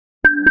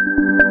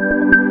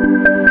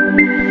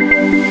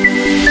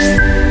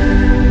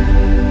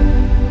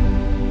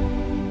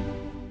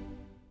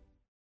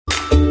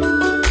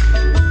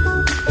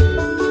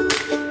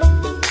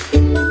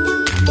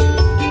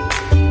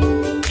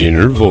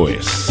Inner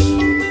Voice,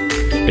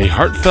 a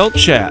heartfelt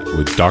chat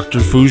with Dr.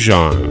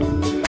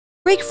 Foojan.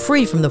 Break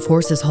free from the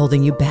forces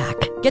holding you back.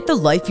 Get the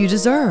life you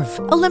deserve.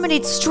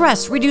 Eliminate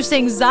stress, reduce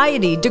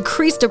anxiety,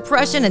 decrease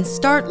depression, and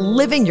start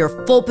living your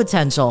full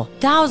potential.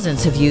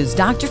 Thousands have used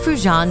Dr.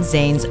 Foojan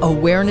Zeine's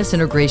awareness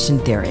integration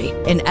theory,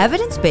 an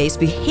evidence-based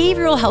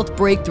behavioral health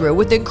breakthrough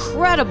with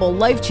incredible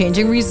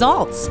life-changing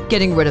results.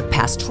 Getting rid of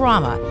past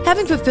trauma,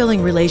 having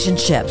fulfilling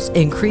relationships,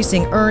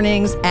 increasing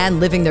earnings,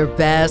 and living their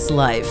best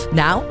life.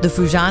 Now, the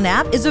Foojan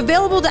app is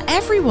available to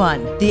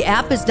everyone. The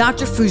app is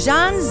Dr.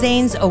 Foojan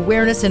Zeine's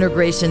awareness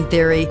integration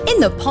theory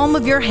in the palm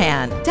of your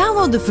hand.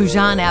 Download the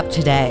Foojan app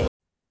today.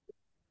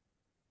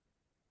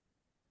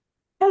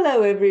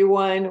 Hello,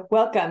 everyone.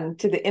 Welcome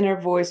to the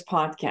Inner Voice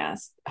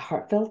podcast, a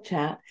heartfelt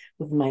chat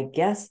with my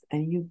guests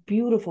and you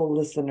beautiful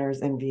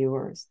listeners and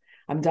viewers.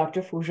 I'm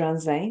Dr.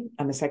 Foojan Zeine.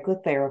 I'm a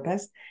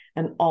psychotherapist,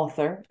 an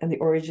author, and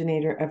the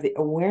originator of the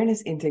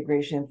awareness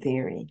integration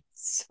theory.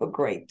 So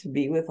great to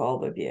be with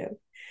all of you.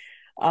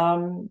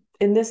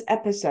 In this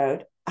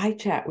episode, I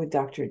chat with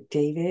Dr.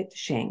 David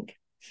Schenck,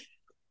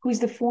 who is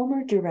the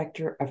former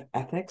director of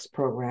ethics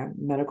program,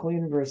 Medical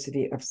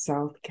University of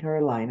South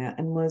Carolina,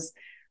 and was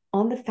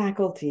on the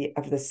faculty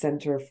of the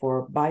Center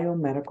for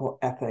Biomedical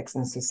Ethics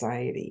and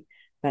Society,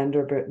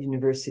 Vanderbilt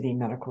University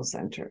Medical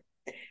Center.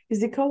 He's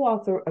the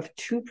co-author of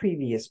two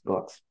previous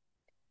books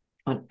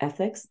on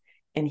ethics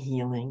and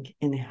healing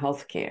in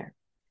healthcare,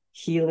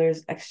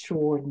 Healers,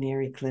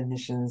 Extraordinary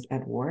Clinicians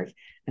at Work,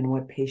 and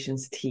What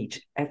Patients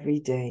Teach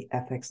Everyday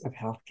Ethics of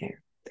Healthcare.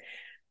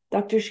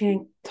 Dr.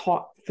 Schenck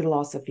taught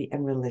philosophy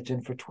and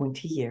religion for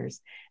 20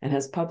 years and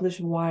has published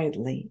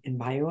widely in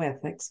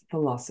bioethics,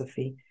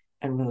 philosophy,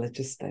 and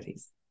religious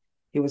studies.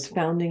 He was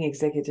founding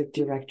executive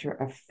director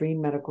of Free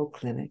Medical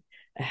Clinic,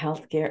 a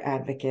healthcare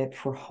advocate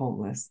for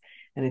homeless,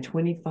 and a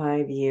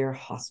 25-year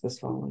hospice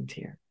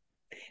volunteer.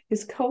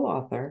 His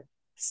co-author,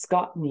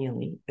 Scott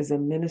Neely, is a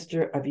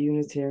minister of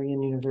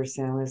Unitarian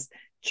Universalist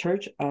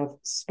Church of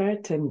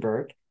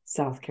Spartanburg,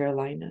 South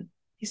Carolina.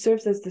 He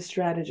serves as the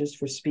strategist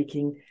for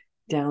Speaking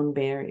Down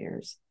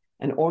Barriers,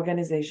 an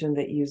organization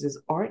that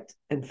uses art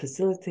and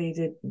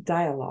facilitated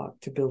dialogue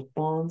to build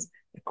bonds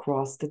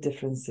across the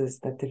differences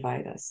that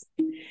divide us.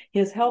 He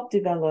has helped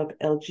develop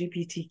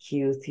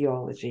LGBTQ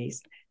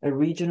theologies, a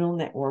regional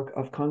network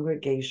of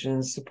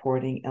congregations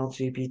supporting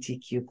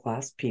LGBTQ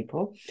plus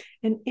people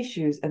and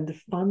issues, and the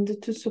fund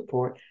to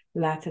support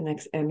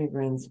Latinx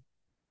immigrants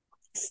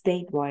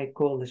statewide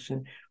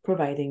coalition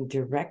providing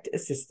direct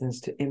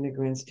assistance to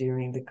immigrants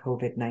during the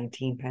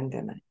COVID-19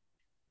 pandemic.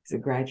 He's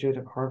a graduate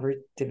of Harvard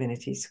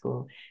Divinity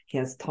School. He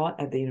has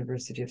taught at the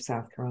University of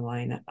South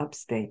Carolina,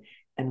 Upstate,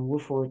 and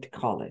Wofford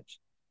College.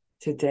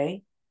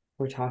 Today,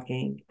 we're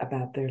talking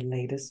about their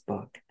latest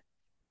book,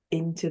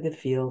 Into the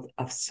Field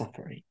of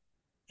Suffering,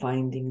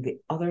 Finding the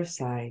Other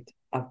Side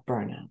of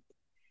Burnout.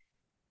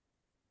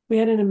 We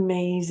had an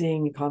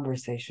amazing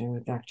conversation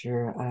with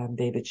Dr.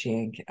 David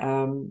Schenck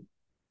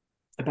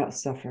about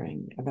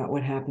suffering, about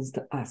what happens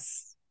to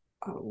us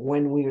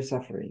when we are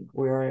suffering,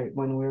 when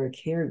we're a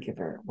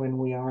caregiver, when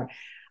we are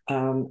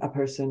a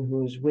person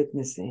who's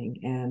witnessing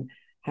and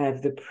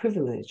have the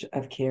privilege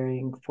of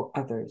caring for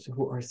others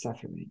who are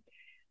suffering.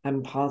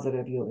 I'm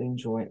positive you'll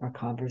enjoy our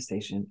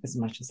conversation as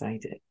much as I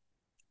did.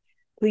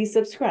 Please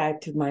subscribe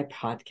to my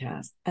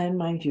podcast and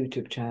my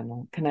YouTube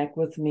channel. Connect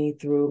with me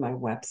through my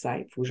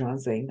website,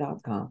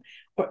 foojanzeine.com,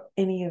 or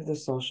any of the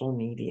social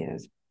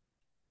medias.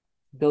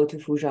 Go to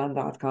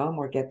Foojan.com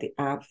or get the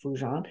app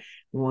Foojan.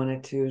 We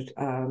wanted to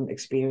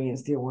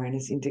experience the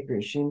awareness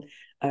integration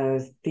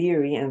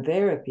theory and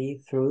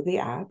therapy through the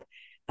app.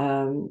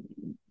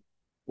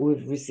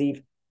 We've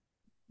received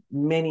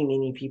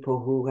many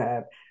people who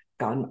have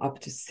gotten up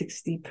to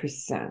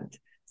 60%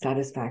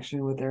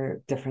 satisfaction with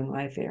their different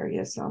life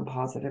areas. So I'm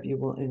positive you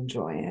will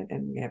enjoy it,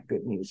 and we have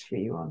good news for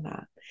you on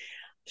that.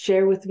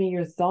 Share with me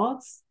your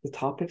thoughts, the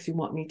topics you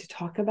want me to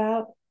talk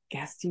about,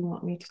 guests you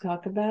want me to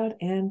talk about,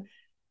 and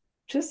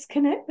just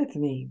connect with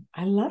me.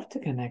 I love to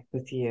connect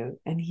with you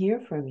and hear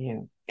from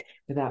you.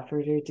 Without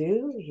further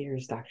ado,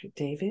 here's Dr.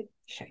 David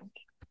Schenck.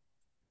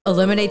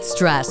 Eliminate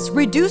stress,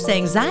 reduce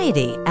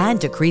anxiety,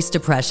 and decrease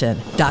depression.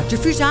 Dr.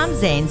 Foojan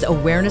Zeine's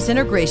awareness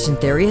integration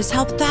theory has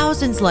helped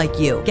thousands like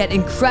you get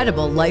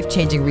incredible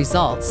life-changing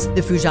results.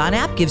 The Foojan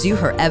app gives you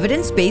her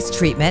evidence-based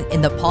treatment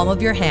in the palm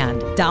of your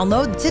hand.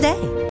 Download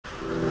today.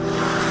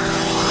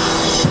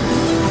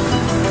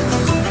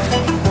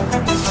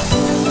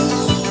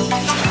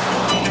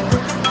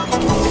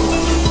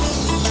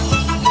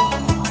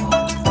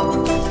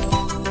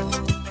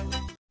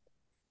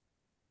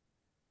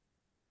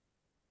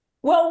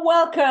 Well,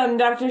 welcome,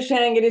 Dr.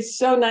 Schenck. It is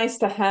so nice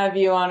to have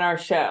you on our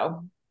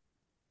show.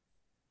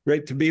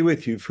 Great to be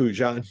with you,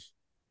 Foojan.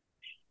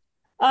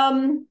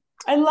 I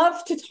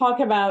love to talk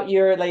about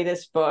your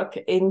latest book,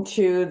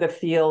 Into the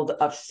Field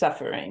of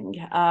Suffering.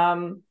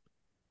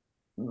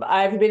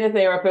 I've been a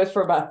therapist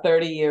for about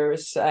 30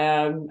 years,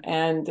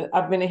 and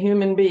I've been a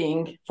human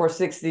being for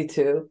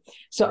 62.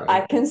 So right.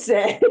 I can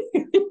say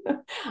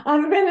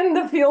I've been in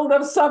the field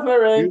of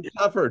suffering. You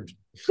suffered.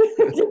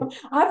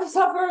 I've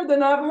suffered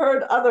and I've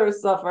heard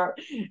others suffer.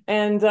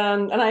 And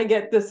I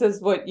get this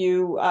is what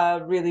you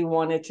really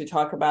wanted to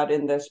talk about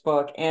in this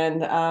book. And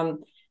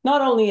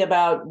not only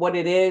about what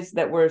it is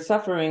that we're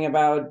suffering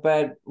about,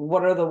 but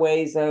what are the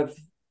ways of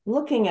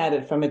looking at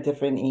it from a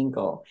different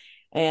angle.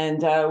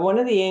 And one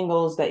of the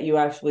angles that you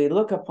actually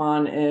look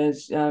upon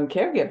is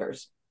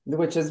caregivers,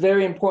 which is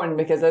very important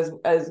because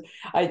as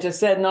I just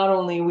said, not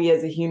only we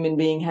as a human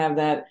being have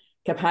that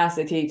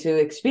capacity to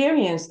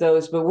experience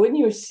those, but when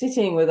you're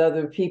sitting with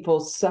other people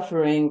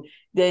suffering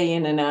day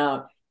in and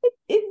out,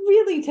 it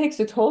really takes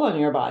a toll on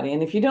your body.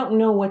 And if you don't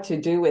know what to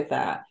do with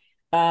that,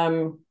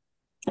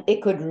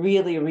 it could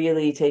really,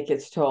 really take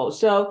its toll.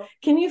 So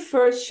can you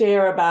first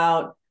share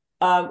about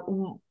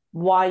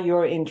why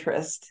your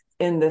interest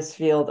in this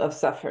field of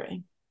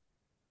suffering?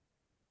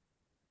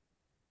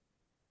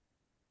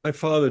 My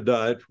father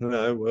died when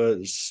I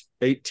was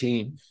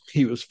 18.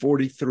 He was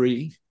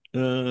 43,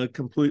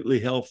 completely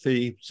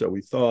healthy. So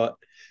we thought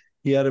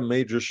he had a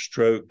major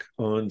stroke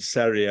on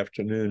Saturday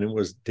afternoon and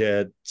was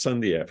dead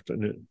Sunday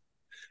afternoon.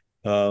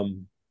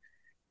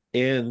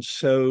 And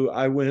so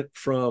I went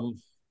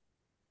from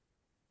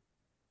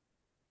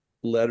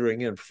lettering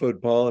in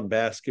football and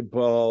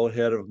basketball,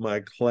 head of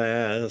my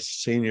class,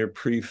 senior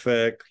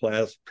prefect,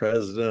 class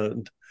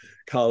president,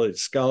 college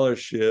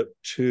scholarship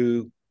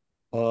to,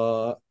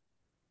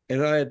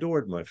 and I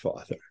adored my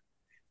father.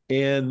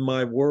 And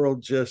my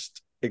world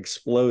just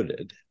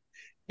exploded.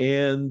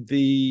 And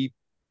the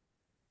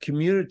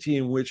community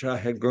in which I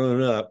had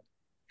grown up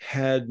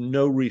had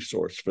no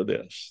resource for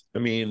this. I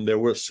mean, there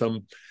were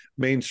some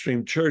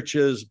mainstream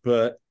churches,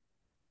 but,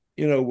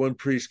 one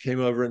priest came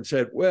over and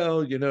said,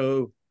 well,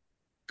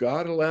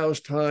 God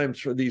allows times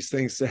for these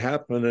things to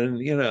happen.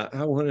 And,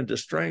 I wanted to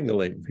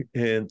strangle him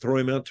and throw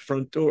him out the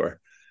front door.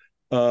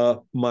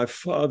 My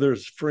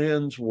father's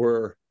friends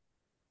were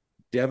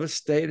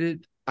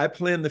devastated. I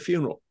planned the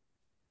funeral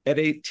at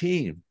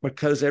 18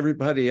 because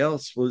everybody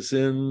else was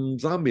in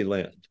zombie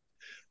land.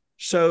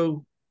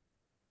 So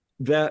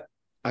that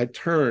I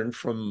turned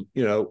from,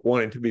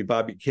 wanting to be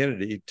Bobby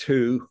Kennedy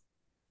to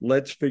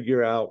let's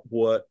figure out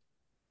what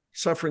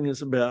suffering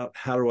is about.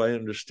 How do I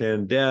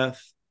understand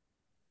death?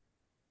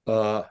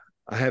 I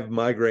have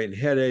migraine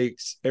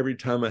headaches. Every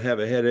time I have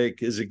a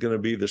headache, is it going to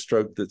be the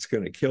stroke that's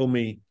going to kill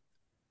me?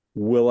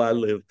 Will I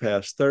live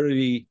past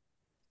 30?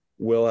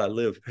 Will I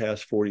live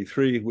past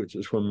 43, which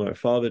is when my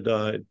father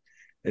died?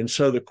 And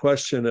so the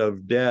question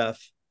of death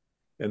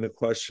and the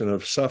question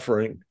of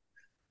suffering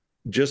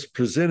just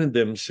presented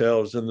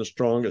themselves in the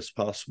strongest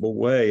possible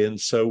way. And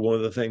so one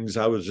of the things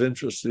I was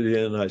interested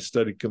in, I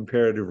studied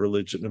comparative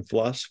religion and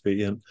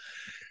philosophy. And,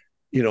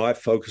 I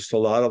focused a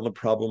lot on the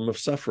problem of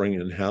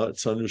suffering and how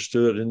it's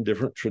understood in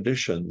different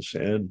traditions.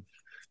 And,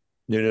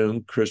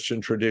 Christian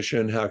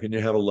tradition, how can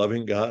you have a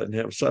loving God and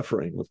have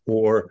suffering?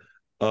 Or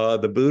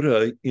the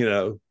Buddha,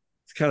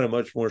 it's kind of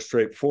much more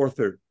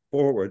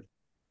straightforward.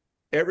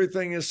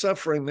 Everything is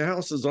suffering. The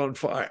house is on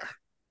fire.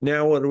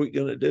 Now, what are we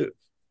going to do?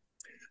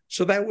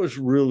 So that was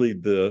really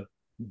the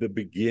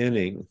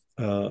beginning,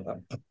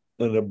 an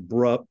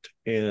abrupt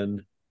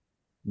and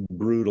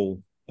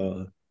brutal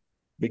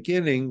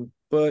beginning.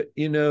 But,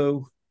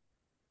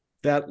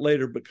 that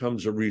later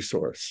becomes a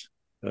resource.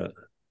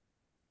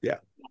 Yeah.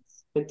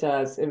 It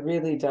does. It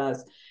really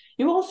does.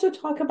 You also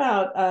talk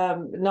about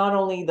not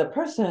only the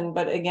person,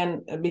 but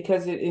again,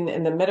 because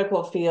in the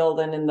medical field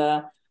and in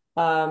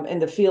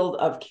the field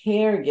of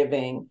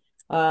caregiving,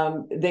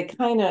 they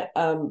kind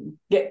of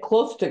get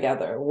close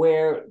together.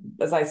 Where,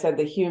 as I said,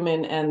 the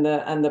human and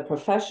the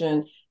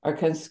profession are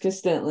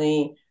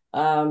consistently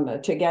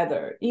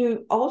together.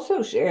 You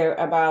also share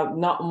about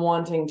not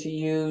wanting to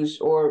use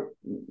or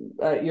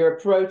your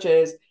approach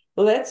is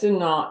let's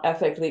not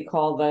ethically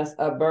call this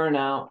a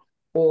burnout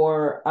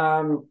or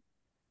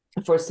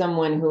for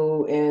someone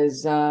who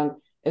is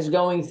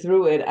going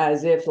through it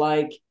as if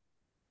like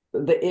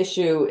the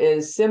issue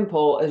is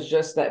simple as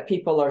just that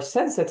people are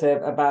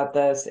sensitive about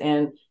this.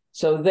 And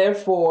so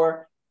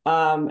therefore,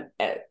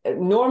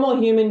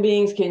 normal human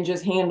beings can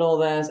just handle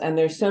this. And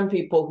there's some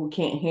people who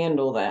can't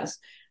handle this.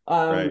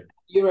 Right.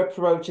 Your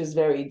approach is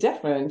very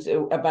different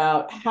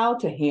about how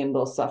to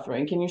handle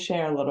suffering. Can you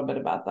share a little bit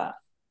about that?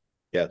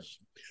 Yes.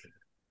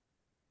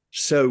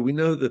 So we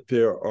know that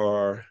there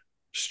are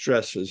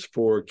stresses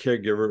for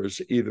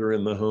caregivers, either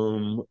in the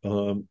home.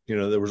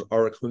 There was an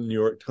article in the New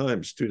York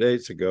Times 2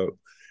 days ago.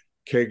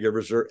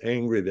 Caregivers are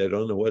angry. They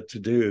don't know what to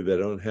do. They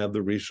don't have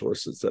the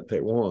resources that they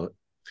want.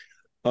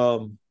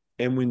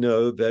 And we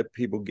know that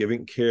people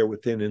giving care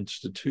within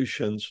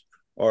institutions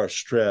are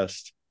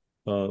stressed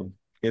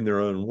in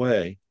their own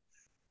way.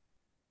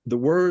 The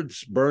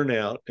words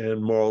burnout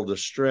and moral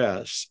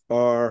distress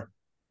are,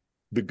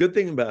 the good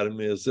thing about them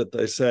is that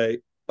they say,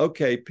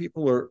 okay,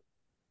 people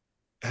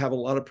have a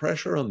lot of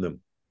pressure on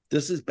them.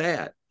 This is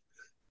bad.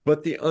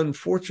 But the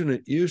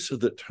unfortunate use of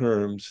the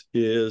terms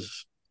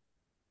is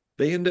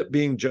they end up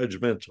being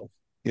judgmental.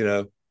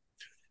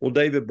 Well,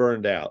 David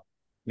burned out,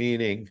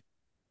 meaning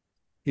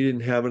he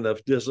didn't have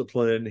enough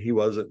discipline. He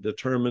wasn't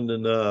determined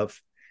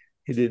enough.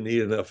 he didn't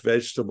eat enough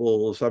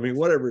vegetables. I mean,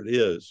 whatever it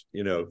is,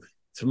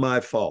 it's my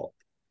fault.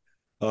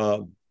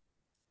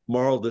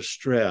 Moral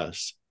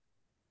distress.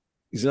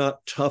 He's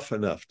not tough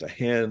enough to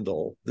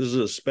handle. This is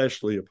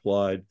especially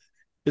applied.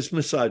 It's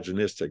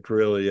misogynistic,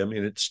 really. I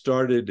mean, it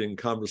started in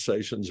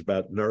conversations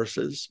about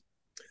nurses.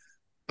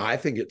 I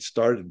think it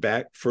started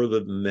back further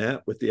than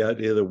that with the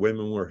idea that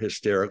women were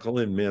hysterical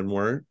and men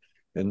weren't.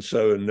 And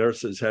so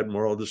nurses had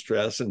moral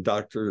distress and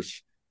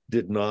doctors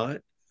did not.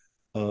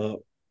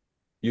 You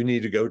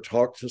need to go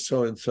talk to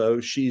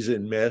so-and-so. She's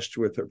enmeshed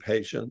with her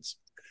patients.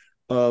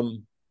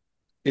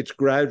 It's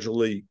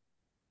gradually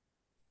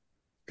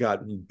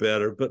gotten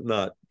better, but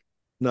not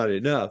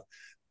enough.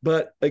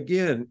 But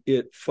again,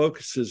 it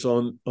focuses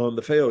on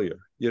the failure.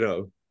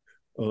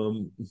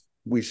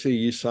 We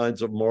see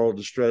signs of moral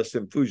distress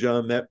in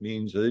Foojan. That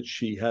means that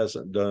she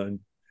hasn't done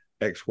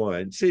X, Y,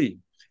 and Z.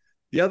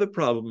 The other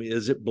problem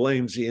is it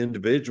blames the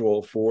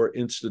individual for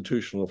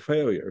institutional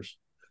failures.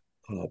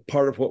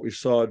 Part of what we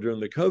saw during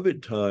the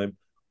COVID time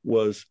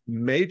was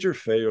major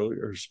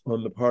failures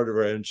on the part of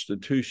our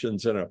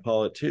institutions and our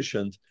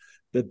politicians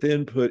that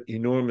then put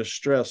enormous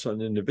stress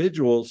on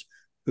individuals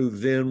who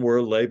then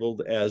were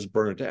labeled as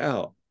burnt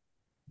out.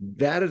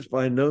 That is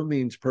by no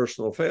means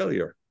personal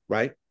failure,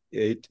 right?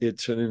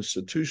 It's an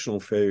institutional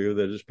failure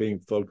that is being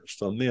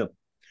focused on them.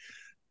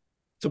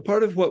 So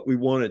part of what we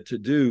wanted to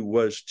do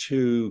was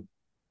to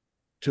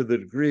the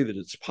degree that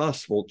it's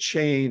possible,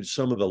 change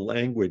some of the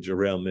language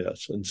around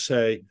this and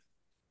say,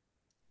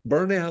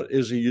 burnout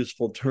is a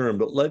useful term,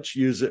 but let's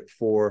use it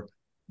for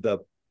the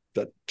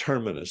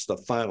terminus, the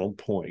final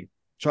point.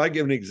 So I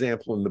give an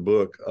example in the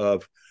book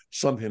of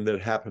something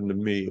that happened to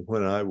me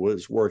when I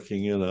was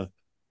working in a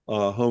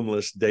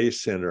homeless day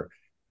center.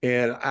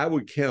 And I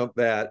would count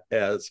that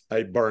as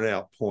a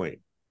burnout point.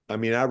 I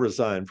mean, I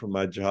resigned from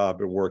my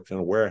job and worked in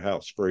a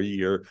warehouse for a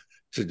year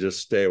to just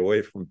stay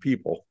away from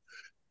people.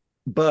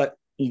 But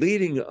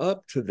leading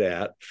up to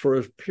that, for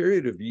a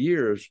period of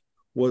years,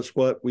 was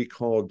what we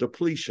call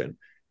depletion.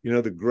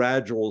 The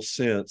gradual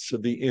sense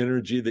of the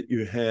energy that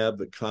you have,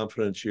 the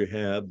confidence you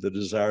have, the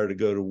desire to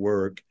go to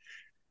work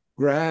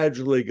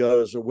gradually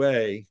goes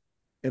away.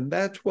 And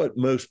that's what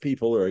most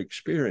people are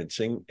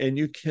experiencing. And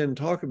you can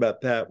talk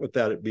about that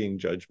without it being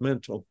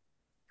judgmental.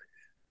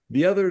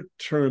 The other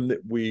term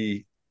that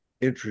we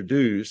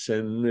introduce,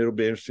 and it'll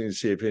be interesting to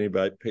see if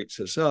anybody picks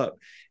this up,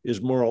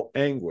 is moral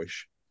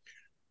anguish.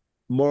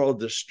 Moral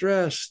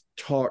distress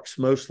talks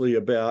mostly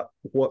about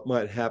what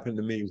might happen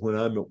to me when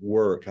I'm at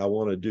work. I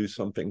want to do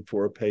something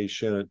for a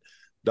patient.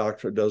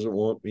 Doctor doesn't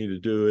want me to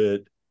do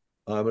it.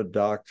 I'm a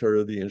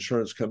doctor. The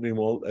insurance company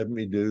won't let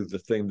me do the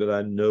thing that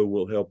I know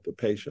will help the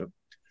patient.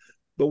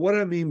 But what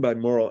I mean by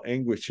moral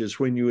anguish is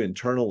when you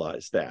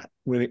internalize that,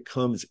 when it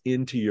comes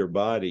into your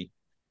body,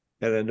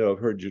 and I know I've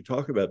heard you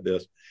talk about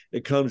this,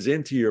 it comes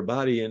into your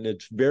body and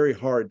it's very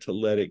hard to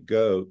let it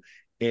go,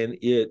 and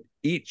it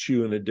eats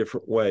you in a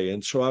different way.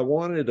 And so I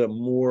wanted a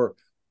more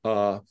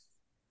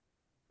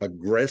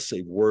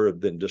aggressive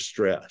word than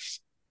distress.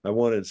 I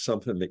wanted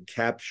something that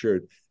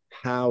captured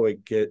how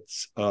it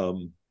gets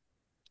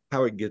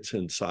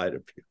inside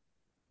of you.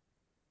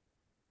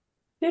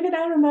 David,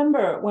 I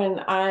remember when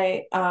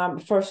I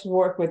first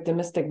worked with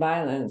domestic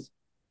violence,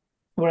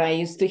 what I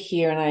used to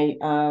hear, and I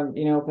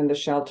opened the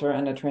shelter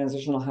and the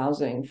transitional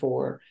housing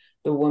for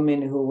the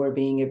women who were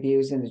being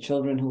abused and the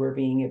children who were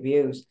being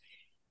abused.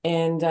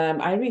 And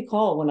I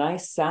recall when I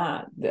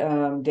sat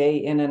day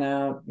in and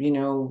out,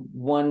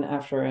 one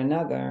after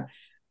another,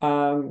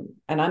 and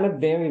I'm a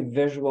very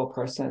visual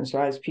person.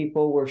 So as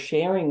people were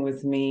sharing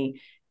with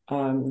me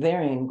their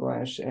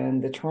anguish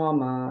and the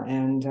trauma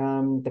and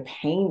the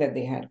pain that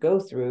they had go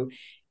through,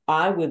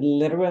 I would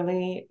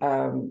literally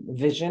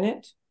vision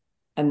it,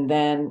 and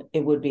then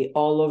it would be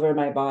all over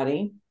my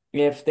body.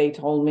 If they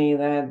told me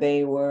that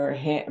they were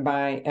hit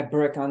by a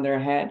brick on their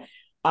head,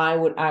 I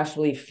would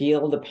actually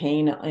feel the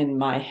pain in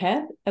my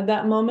head at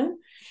that moment.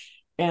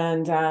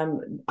 And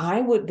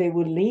they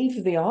would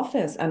leave the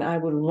office and I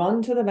would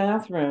run to the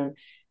bathroom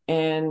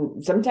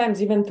and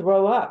sometimes even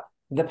throw up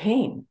the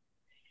pain.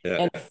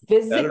 Yeah. And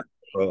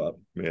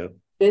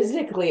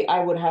physically,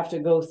 I would have to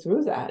go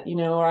through that.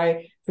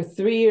 For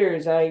 3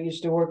 years, I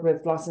used to work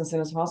with Los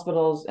Angeles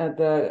hospitals at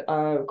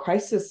the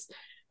crisis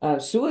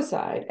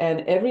suicide.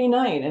 And every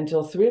night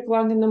until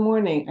 3:00 in the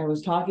morning, I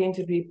was talking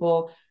to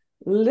people.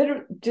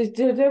 Literally,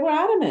 they were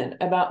adamant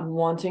about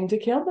wanting to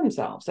kill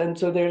themselves. And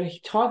so they're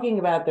talking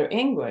about their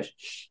anguish.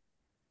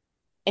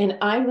 And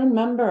I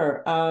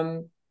remember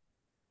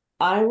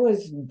I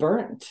was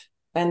burnt.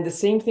 And the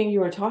same thing you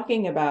were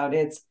talking about,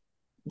 it's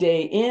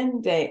day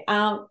in, day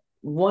out,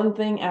 one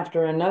thing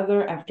after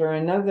another.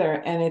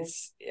 And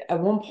it's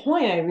at one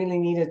point I really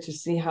needed to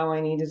see how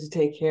I needed to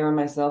take care of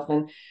myself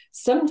and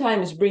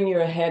sometimes bring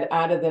your head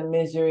out of the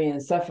misery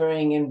and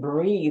suffering and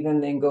breathe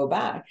and then go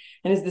back.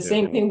 And it's the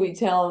same thing we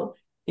tell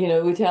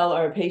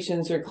our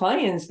patients or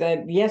clients,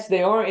 that yes,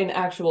 they are in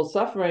actual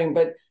suffering,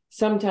 but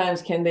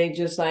sometimes can they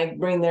just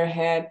bring their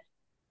head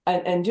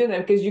and do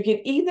that? Because you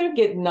can either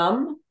get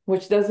numb,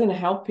 which doesn't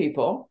help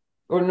people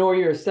nor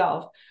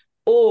yourself,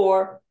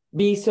 or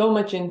be so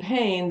much in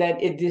pain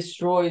that it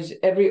destroys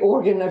every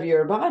organ of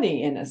your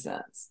body, in a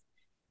sense.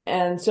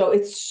 And so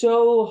it's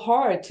so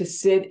hard to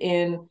sit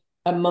in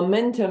a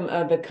momentum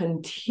of a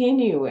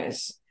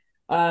continuous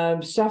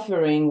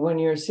suffering when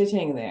you're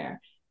sitting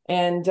there.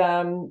 And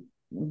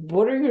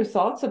what are your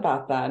thoughts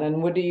about that?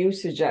 And what do you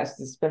suggest,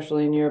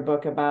 especially in your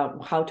book,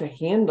 about how to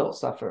handle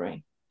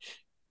suffering?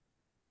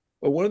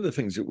 Well, one of the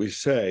things that we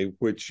say,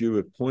 which you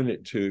have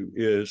pointed to,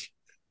 is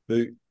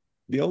the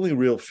only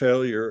real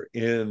failure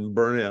in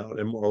burnout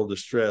and moral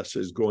distress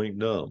is going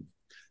numb.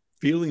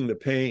 Feeling the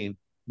pain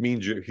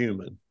means you're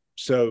human.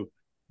 So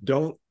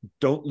don't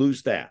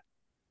lose that.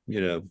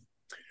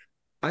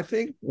 I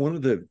think one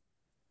of the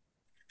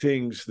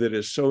things that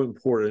is so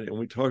important, and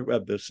we talk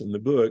about this in the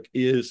book,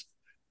 is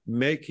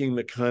making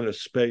the kind of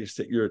space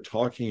that you're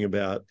talking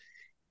about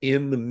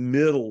in the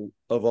middle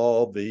of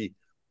all the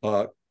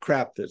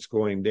crap that's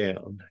going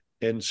down.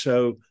 And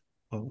so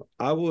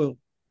I will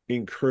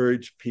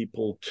encourage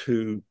people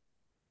to,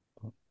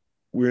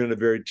 we're in a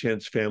very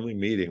tense family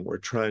meeting. We're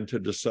trying to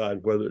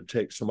decide whether to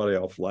take somebody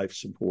off life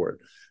support.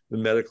 The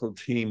medical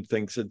team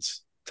thinks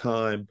it's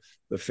time.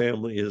 The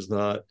family is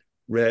not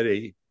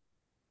ready.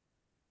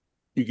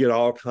 You get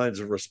all kinds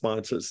of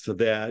responses to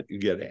that. You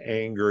get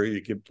anger,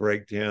 you get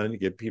breakdown, you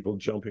get people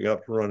jumping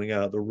up and running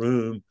out of the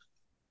room.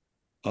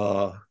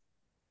 I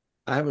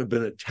haven't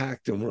been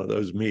attacked in one of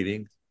those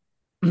meetings.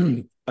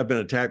 I've been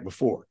attacked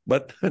before,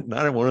 but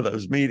not in one of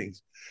those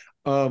meetings.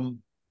 But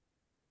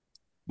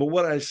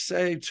what I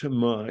say to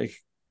my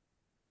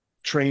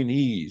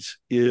trainees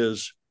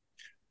is,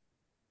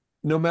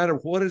 no matter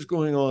what is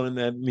going on in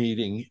that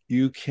meeting,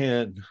 you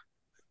can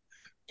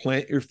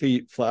plant your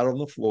feet flat on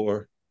the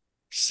floor,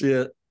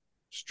 sit,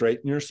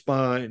 straighten your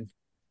spine,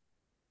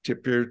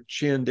 tip your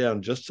chin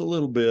down just a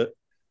little bit,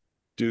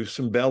 do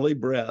some belly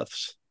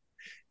breaths,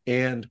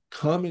 and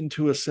come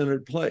into a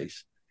centered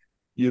place.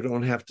 You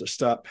don't have to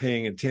stop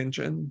paying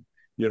attention.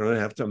 You don't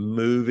have to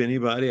move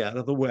anybody out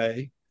of the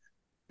way.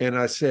 And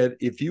I said,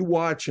 if you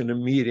watch in a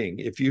meeting,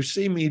 if you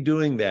see me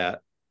doing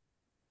that,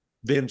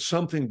 then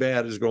something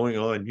bad is going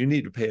on. You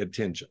need to pay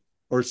attention,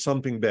 or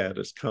something bad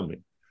is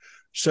coming.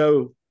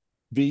 So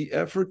the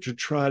effort to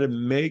try to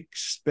make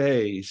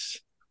space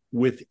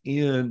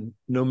within,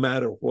 no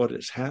matter what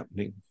is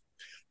happening,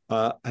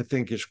 I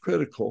think is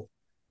critical.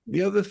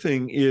 The other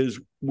thing is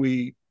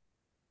the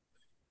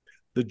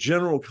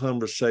general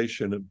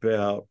conversation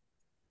about,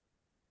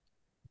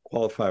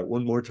 qualify it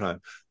one more time,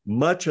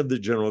 much of the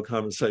general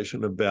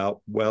conversation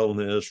about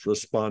wellness,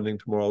 responding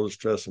to moral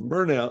distress and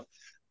burnout,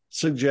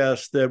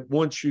 suggests that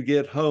once you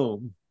get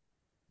home,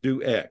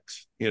 do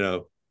X,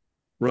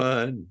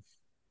 run,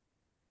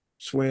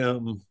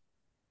 swim,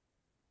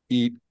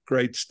 eat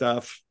great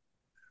stuff.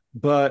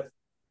 But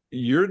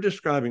you're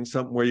describing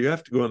something where you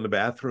have to go in the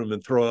bathroom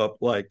and throw up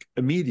like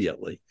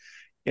immediately.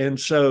 And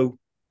so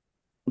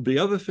the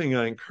other thing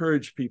I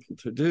encourage people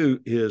to do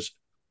is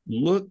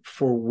look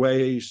for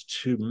ways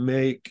to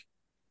make,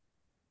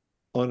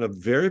 on a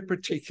very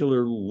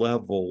particular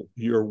level,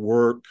 your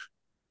work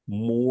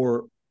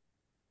more,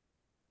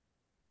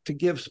 to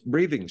give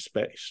breathing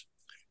space.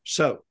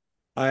 So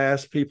I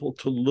ask people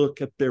to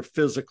look at their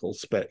physical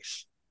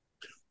space.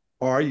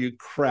 Are you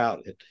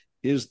crowded?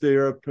 Is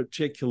there a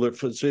particular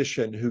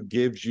physician who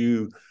gives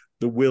you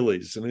the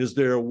willies? And is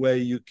there a way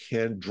you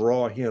can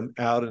draw him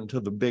out into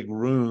the big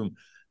room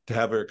to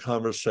have a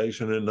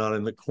conversation and not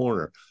in the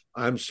corner?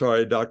 I'm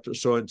sorry, Dr.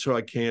 So-and-so,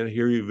 I can't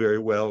hear you very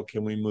well.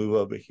 Can we move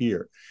over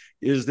here?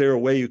 Is there a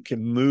way you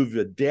can move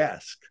the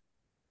desk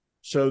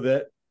so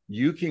that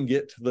you can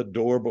get to the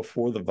door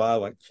before the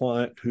violent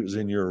client who's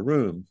in your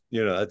room?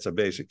 That's a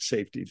basic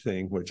safety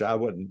thing, which I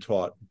wasn't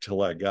taught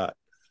until I got,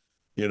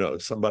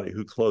 somebody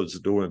who closed the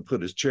door and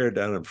put his chair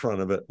down in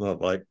front of it. And I'm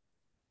like,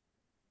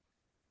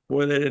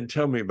 boy, they didn't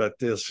tell me about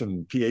this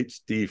in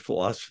PhD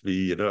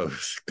philosophy,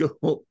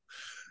 school.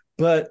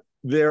 But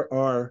there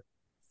are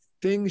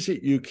things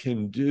that you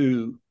can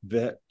do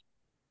that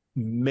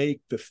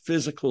make the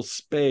physical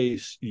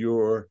space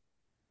your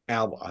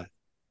ally.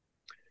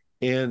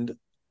 And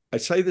I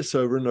say this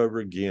over and over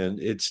again,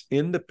 it's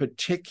in the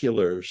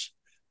particulars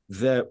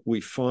that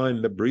we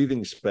find the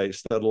breathing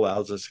space that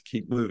allows us to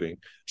keep moving.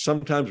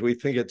 Sometimes we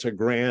think it's a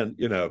grand,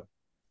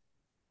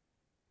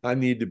 I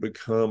need to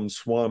become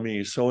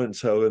Swami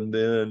so-and-so, and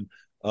then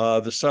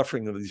the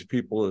suffering of these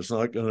people is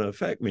not going to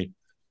affect me.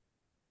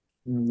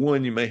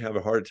 One, you may have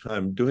a hard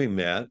time doing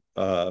that.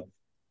 I'm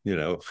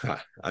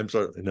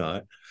certainly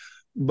not.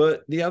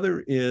 But the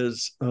other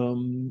is,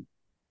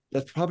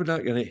 that's probably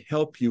not going to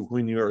help you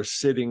when you're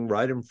sitting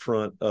right in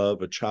front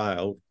of a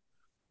child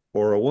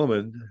or a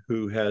woman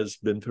who has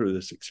been through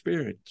this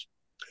experience.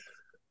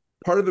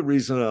 Part of the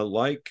reason I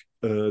like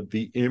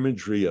the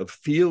imagery of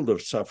field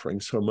of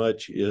suffering so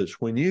much is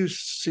when you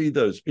see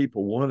those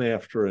people one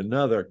after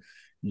another,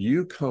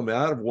 you come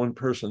out of one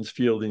person's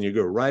field and you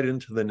go right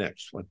into the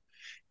next one.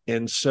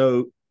 And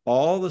so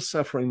all the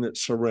suffering that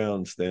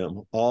surrounds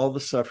them, all the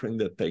suffering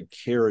that they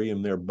carry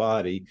in their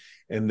body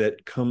and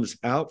that comes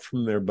out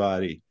from their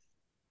body,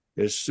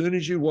 as soon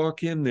as you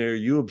walk in there,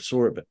 you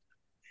absorb it.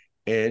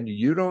 And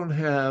you don't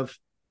have,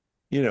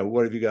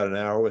 what have you got, an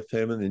hour with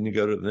him and then you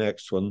go to the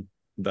next one?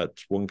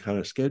 That's one kind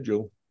of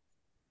schedule.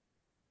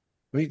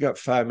 Well, you got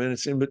 5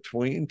 minutes in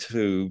between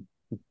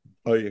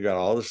you got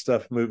all the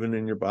stuff moving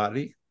in your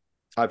body.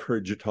 I've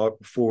heard you talk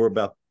before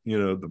about,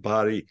 the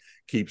body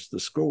keeps the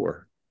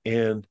score,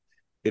 and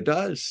it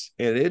does,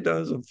 and it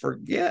doesn't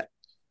forget.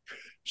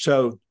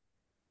 So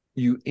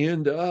you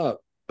end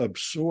up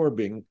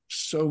absorbing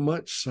so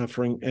much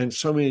suffering and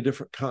so many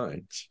different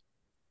kinds.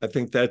 I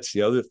think that's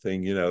the other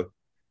thing,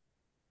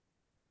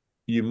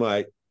 you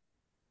might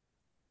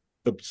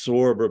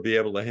absorb or be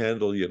able to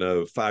handle,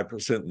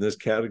 5% in this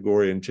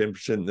category and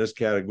 10% in this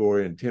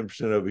category and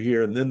 10% over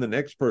here. And then the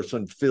next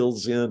person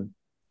fills in,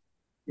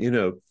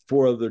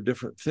 4 other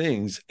different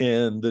things.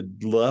 And the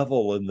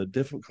level and the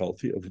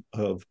difficulty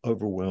of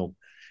overwhelm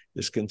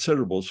is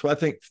considerable. So I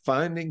think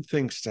finding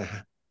things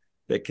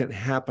that can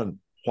happen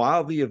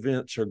while the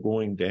events are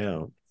going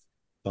down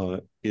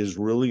is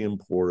really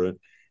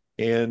important.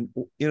 And,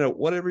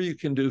 whatever you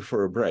can do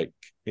for a break,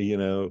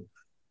 a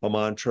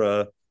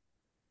mantra.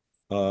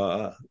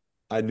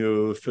 I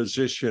knew a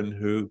physician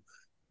who,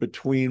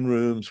 between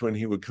rooms, when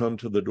he would come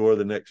to the door of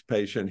the next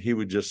patient, he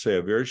would just say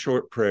a very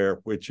short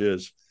prayer, which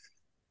is,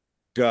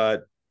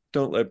 God,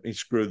 don't let me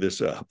screw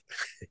this up.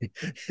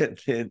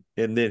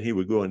 and then he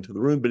would go into the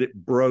room, but it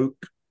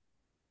broke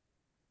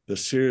the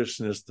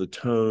seriousness, the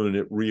tone,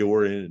 it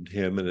reoriented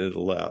him, and it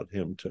allowed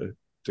him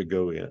to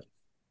go in.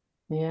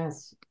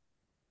 Yes.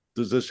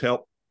 Does this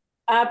help?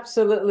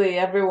 Absolutely,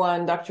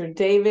 everyone. Dr.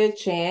 David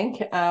Schenck.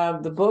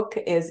 The book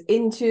is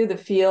Into the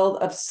Field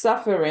of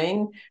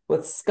Suffering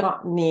with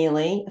Scott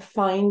Neely,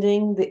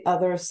 Finding the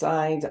Other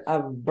Side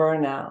of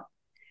Burnout.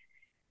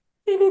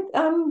 David,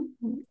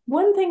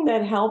 one thing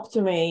that helped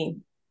me,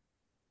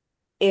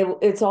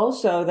 it's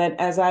also that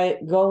as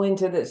I go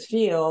into this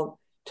field,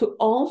 to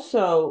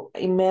also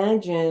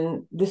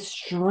imagine the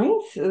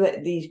strength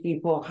that these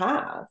people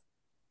have.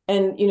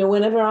 And,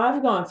 whenever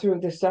I've gone through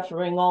the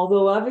suffering,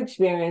 although I've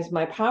experienced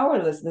my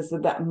powerlessness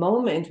at that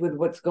moment with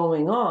what's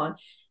going on,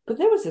 but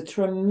there was a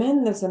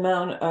tremendous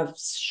amount of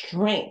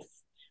strength,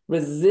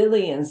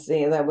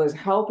 resiliency that was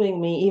helping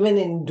me even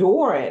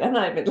endure it. I'm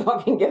not even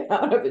talking get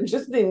out of it,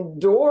 just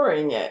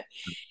enduring it.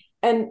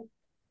 And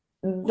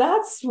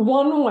that's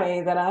one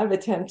way that I've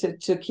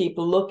attempted to keep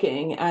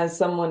looking as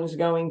someone's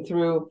going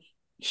through,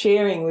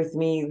 sharing with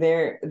me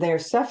their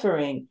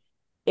suffering.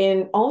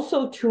 And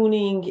also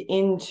tuning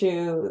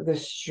into the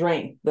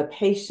strength, the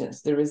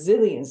patience, the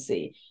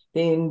resiliency,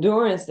 the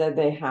endurance that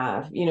they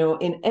have,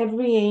 in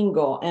every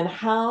angle, and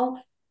how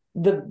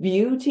the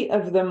beauty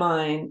of the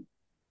mind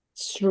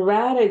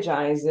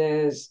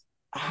strategizes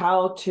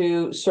how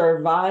to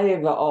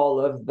survive all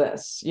of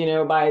this,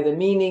 by the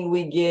meaning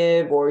we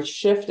give or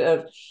shift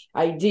of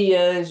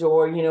ideas,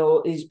 or,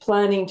 is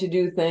planning to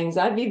do things.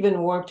 I've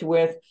even worked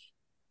with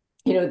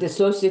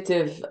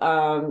dissociative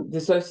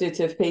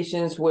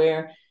patients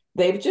where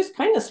they've just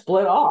kind of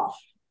split off,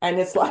 and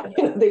it's like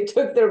they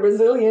took their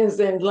resilience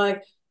and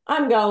like,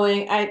 I'm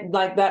going, I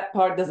like that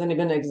part doesn't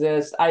even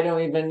exist. I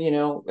don't even,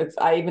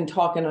 I even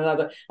talk in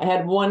another. I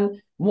had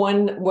one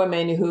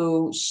woman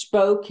who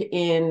spoke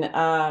in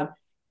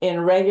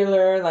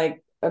regular,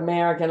 like,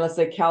 American, let's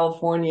say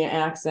California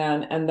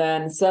accent, and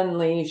then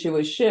suddenly she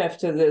would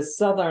shift to this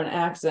Southern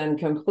accent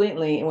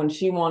completely when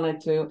she wanted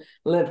to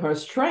live her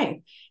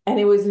strength. And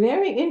it was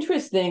very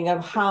interesting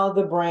of how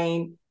the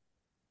brain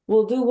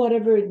will do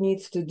whatever it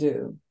needs to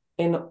do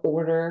in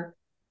order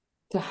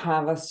to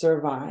have us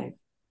survive.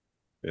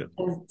 Yeah.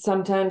 And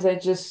sometimes I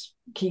just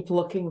keep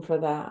looking for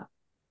that.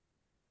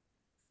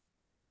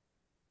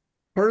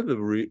 Part of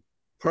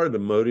the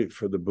motive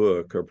for the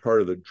book, or part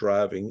of the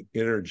driving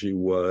energy,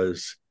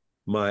 was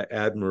my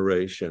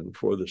admiration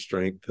for the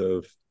strength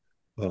of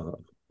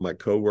my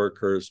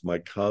coworkers, my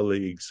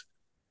colleagues,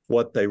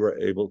 what they were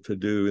able to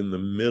do in the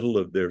middle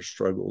of their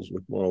struggles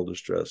with moral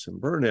distress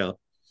and burnout,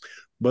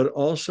 but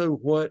also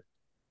what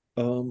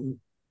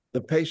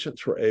the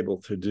patients were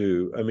able to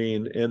do. I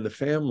mean, and the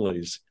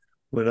families.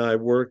 When I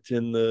worked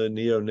in the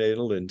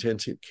neonatal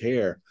intensive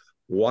care,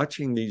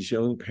 watching these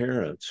young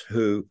parents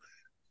who,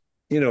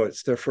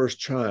 it's their first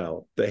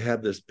child, they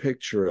have this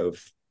picture of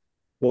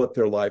what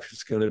their life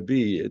is going to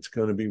be. It's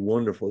going to be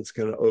wonderful. It's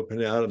going to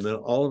open out. And then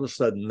all of a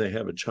sudden they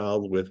have a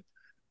child with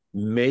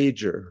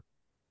major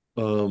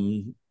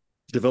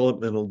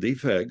developmental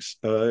defects.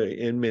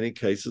 In many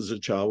cases, a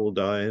child will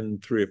die in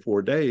 3 or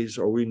 4 days,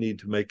 or we need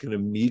to make an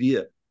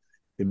immediate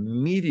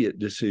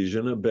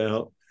decision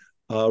about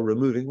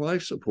removing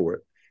life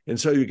support. And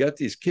so you got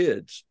these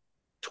kids,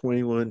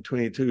 21,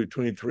 22,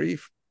 23,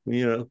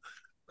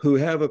 who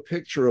have a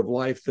picture of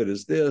life that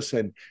is this.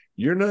 And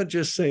you're not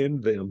just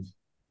saying to them,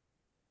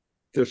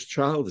 this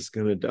child is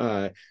going to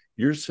die.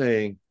 You're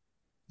saying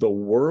the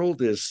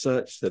world is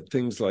such that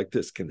things like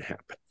this can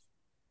happen.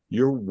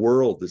 Your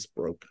world is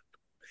broken.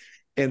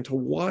 And to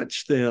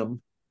watch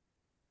them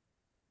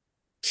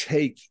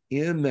take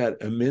in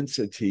that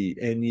immensity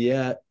and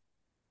yet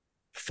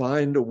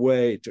find a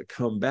way to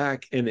come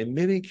back, and in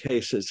many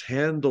cases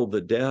handle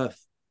the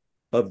death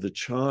of the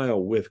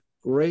child with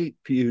great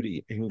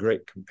beauty and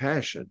great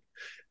compassion.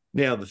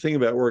 Now, the thing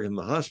about working in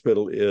the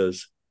hospital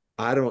is,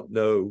 I don't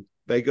know,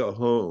 they go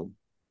home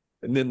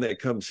and then they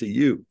come see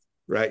you,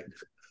 right?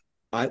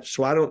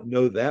 So I don't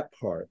know that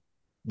part.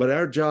 But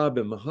our job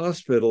in the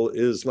hospital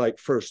is like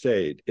first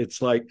aid.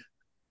 It's like,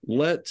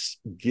 let's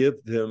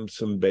give them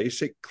some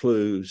basic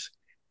clues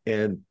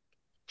and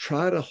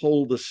try to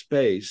hold a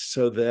space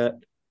so that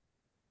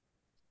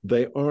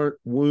they aren't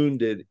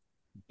wounded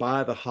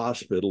by the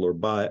hospital or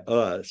by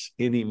us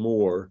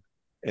anymore.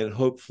 And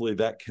hopefully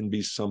that can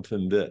be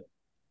something that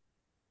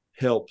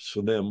helps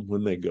for them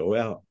when they go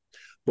out.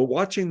 But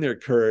watching their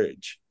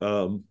courage,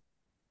 I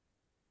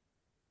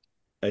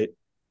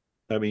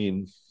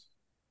mean,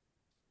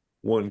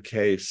 one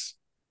case,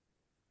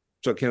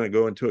 so can I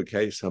go into a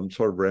case? I'm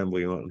sort of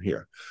rambling on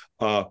here.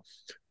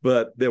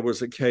 But there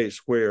was a case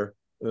where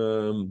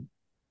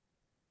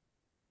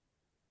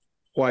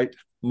white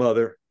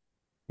mother,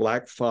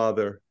 black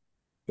father,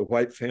 the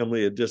white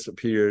family had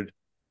disappeared.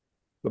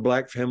 The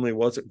black family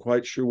wasn't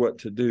quite sure what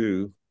to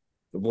do.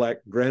 The black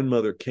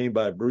grandmother came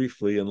by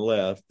briefly and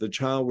left. The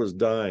child was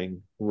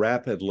dying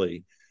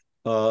rapidly,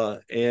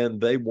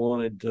 and they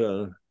wanted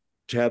to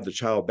have the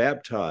child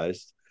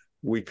baptized.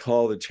 We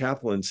called the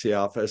chaplaincy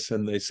office,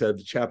 and they said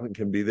the chaplain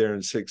can be there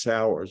in 6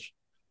 hours.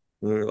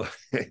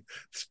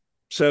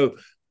 So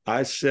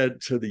I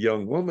said to the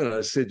young woman,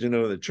 I said,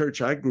 the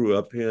church I grew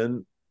up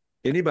in,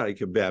 anybody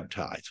could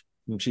baptize.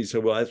 And she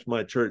said, well, that's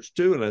my church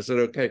too. And I said,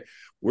 okay,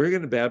 we're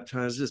going to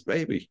baptize this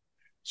baby.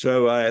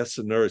 So I asked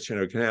the nurse, can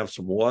I have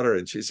some water?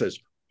 And she says,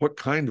 what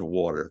kind of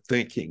water?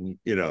 Thinking,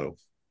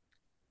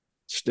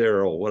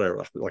 sterile,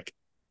 whatever, like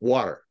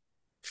water,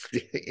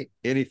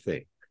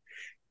 anything.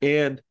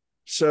 And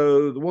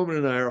so the woman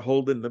and I are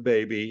holding the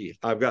baby.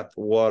 I've got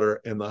the water,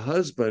 and the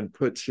husband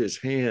puts his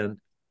hand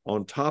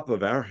on top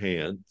of our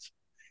hands,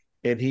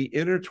 and he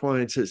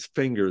intertwines his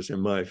fingers in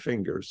my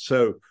fingers.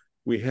 So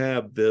we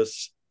have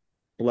this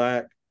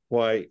black,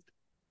 white,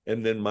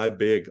 and then my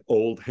big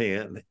old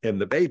hand and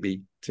the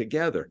baby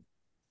together.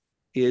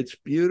 It's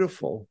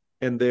beautiful,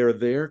 and they're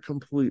there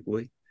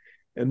completely.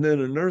 And then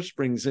a nurse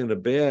brings in a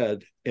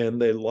bed, and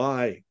they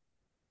lie.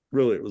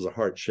 Really, it was a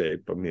heart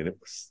shape. I mean, it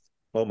was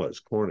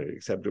almost corny,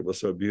 except it was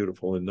so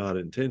beautiful and not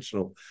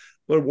intentional.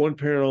 But one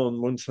parent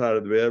on one side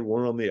of the bed,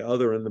 one on the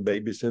other, and the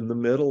baby's in the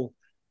middle.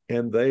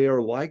 And they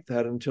are like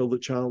that until the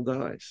child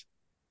dies.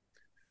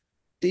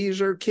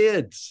 These are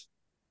kids.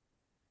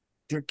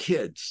 They're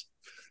kids.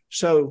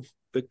 So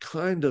the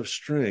kind of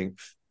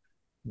strength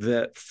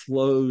that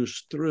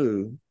flows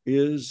through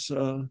is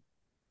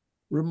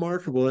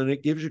remarkable, and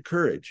it gives you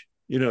courage.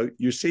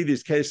 You see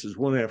these cases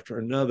one after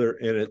another,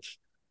 and it's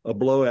a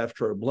blow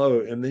after a blow,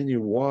 and then you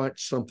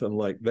watch something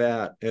like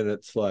that, and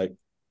it's like,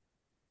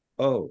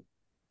 oh,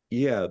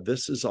 yeah,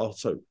 this is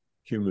also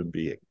human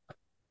being.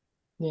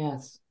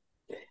 Yes.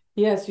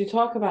 Yes, you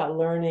talk about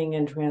learning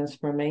and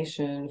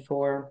transformation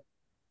for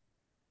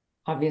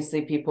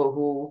obviously people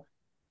who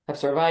have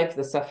survived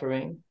the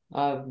suffering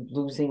of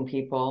losing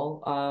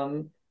people,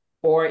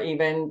 or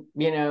even,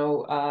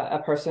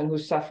 a person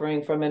who's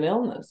suffering from an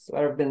illness.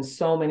 There have been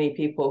so many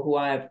people who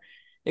I've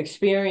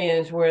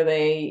experienced where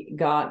they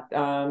got,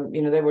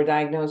 they were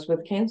diagnosed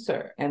with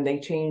cancer, and they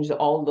changed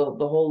all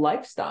the whole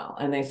lifestyle.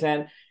 And they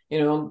said,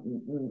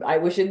 I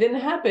wish it didn't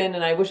happen,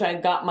 and I wish I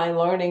got my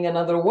learning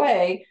another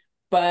way,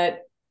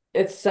 but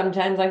it's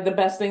sometimes like the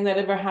best thing that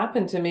ever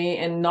happened to me,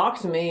 and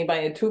knocked me by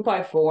a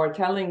 2x4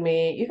 telling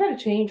me, you got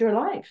to change your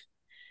life.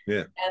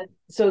 Yeah. And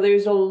so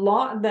there's a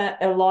lot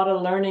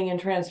of learning and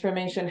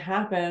transformation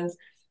happens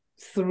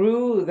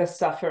through the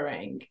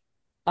suffering.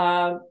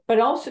 But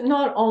also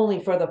not only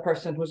for the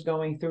person who's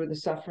going through the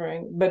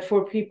suffering, but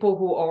for people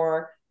who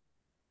are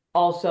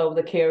also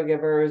the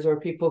caregivers or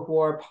people who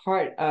are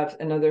part of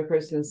another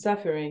person's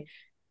suffering.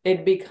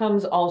 It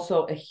becomes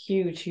also a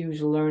huge,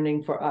 huge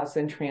learning for us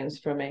and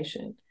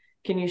transformation.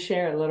 Can you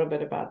share a little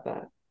bit about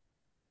that?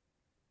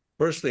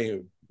 First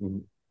thing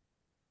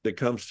that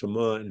comes to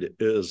mind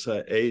is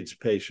an AIDS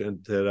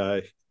patient that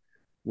I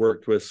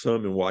worked with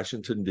some in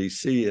Washington,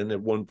 D.C. And at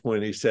one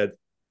point he said,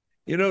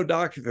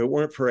 Doc, if it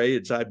weren't for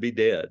AIDS, I'd be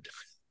dead.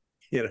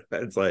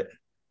 It's like,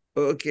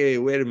 okay,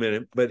 wait a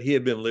minute. But he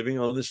had been living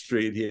on the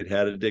street. He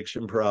had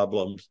addiction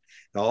problems,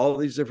 all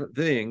these different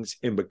things.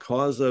 And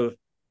because of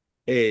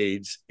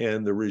AIDS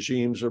and the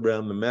regimes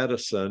around the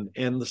medicine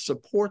and the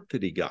support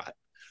that he got,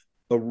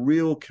 a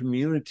real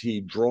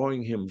community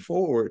drawing him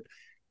forward,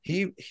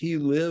 he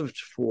lived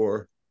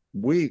for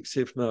weeks,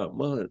 if not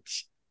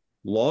months,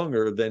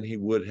 longer than he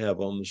would have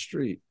on the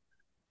street.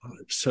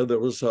 So there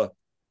was a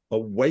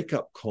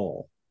wake-up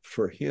call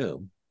for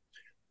him,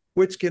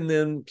 which can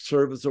then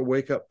serve as a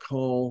wake-up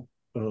call.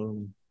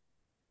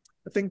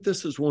 I think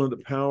this is part of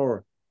the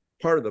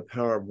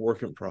power of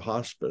working for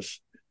hospice,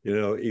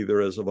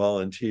 either as a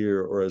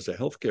volunteer or as a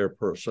healthcare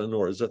person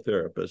or as a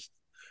therapist.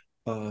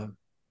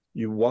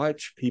 You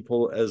watch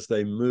people as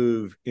they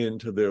move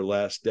into their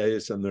last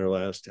days and their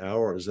last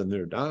hours, and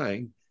they're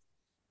dying.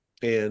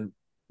 And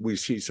we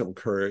see some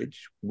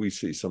courage. We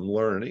see some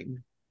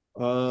learning.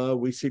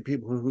 We see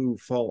people who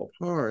fall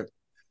apart.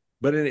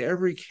 But in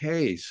every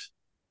case,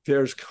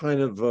 there's kind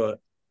of a,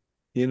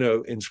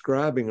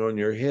 inscribing on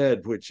your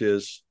head, which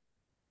is,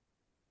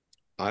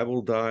 I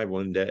will die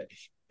one day.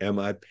 Am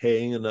I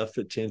paying enough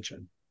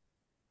attention?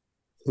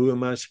 Who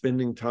am I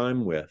spending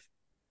time with?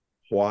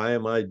 Why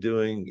am I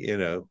doing,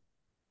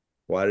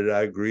 why did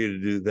I agree to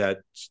do that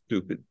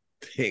stupid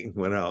thing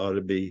when I ought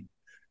to be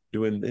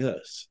doing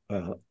this?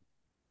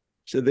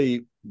 So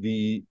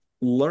the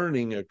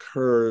learning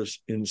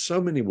occurs in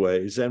so many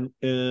ways.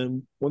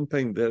 And one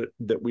thing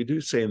that we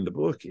do say in the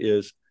book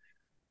is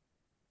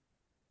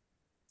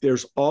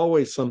there's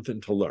always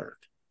something to learn.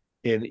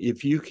 And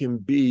if you can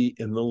be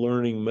in the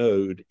learning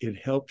mode, it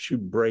helps you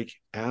break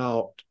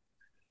out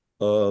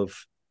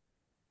of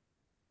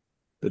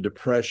the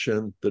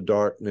depression, the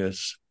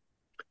darkness.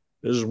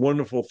 There's a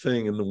wonderful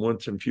thing in the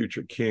Once and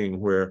Future King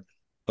where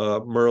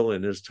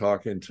Merlin is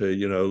talking to,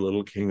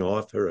 little King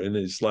Arthur, and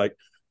he's like,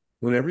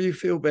 whenever you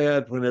feel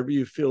bad, whenever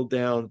you feel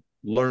down,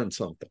 learn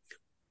something.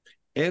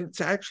 And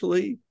it's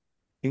actually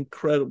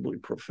incredibly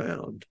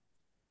profound.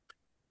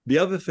 The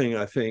other thing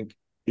I think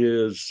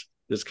is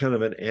kind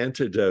of an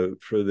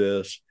antidote for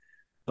this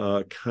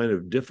kind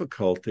of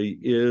difficulty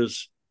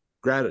is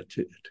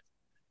gratitude.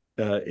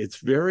 It's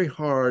very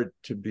hard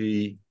to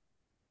be,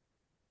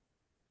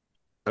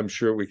 I'm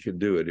sure we could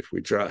do it if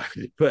we tried,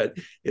 but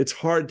it's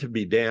hard to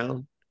be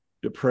down,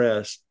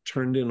 depressed,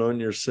 turned in on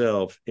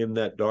yourself in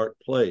that dark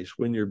place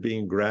when you're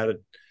being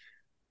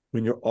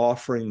when you're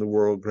offering the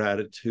world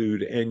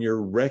gratitude and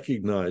you're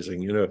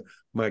recognizing,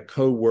 my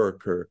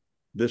coworker,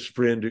 this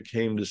friend who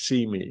came to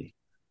see me,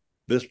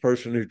 this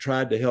person who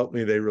tried to help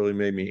me, they really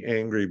made me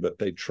angry, but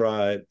they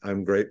tried.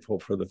 I'm grateful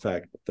for the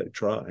fact that they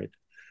tried.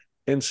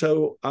 And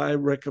so I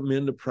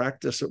recommend a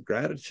practice of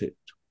gratitude.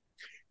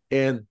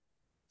 And,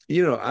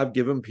 I've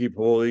given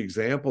people the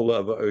example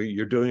of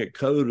you're doing a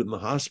code in the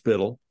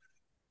hospital.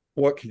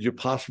 What could you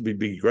possibly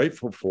be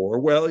grateful for?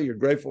 Well, you're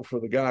grateful for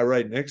the guy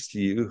right next to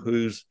you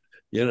who's,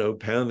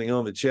 pounding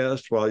on the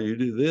chest while you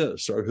do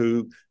this, or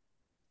who,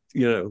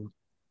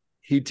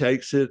 he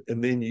takes it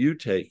and then you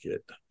take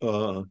it.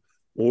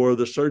 Or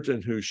the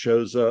surgeon who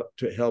shows up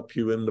to help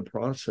you in the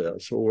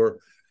process, or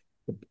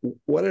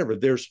whatever.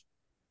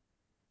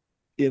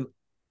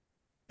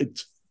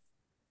 It's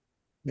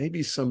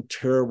maybe some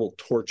terrible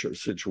torture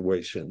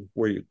situation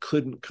where you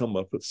couldn't come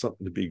up with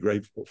something to be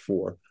grateful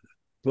for,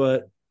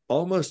 but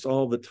almost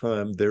all the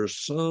time there's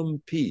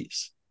some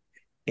peace.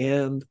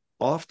 And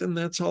often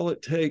that's all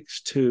it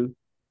takes to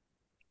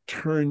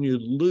turn you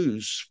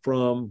loose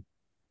from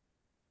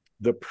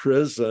the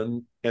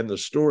prison and the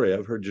story.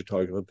 I've heard you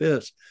talk about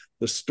this,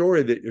 the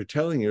story that you're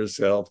telling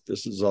yourself,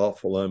 this is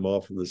awful, I'm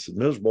awful, this is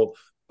miserable.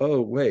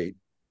 Oh, wait,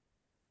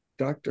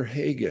 Dr.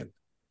 Hagen,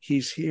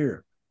 he's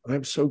here.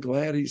 I'm so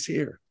glad he's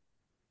here.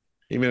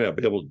 He may not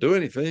be able to do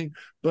anything,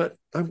 but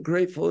I'm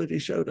grateful that he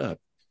showed up.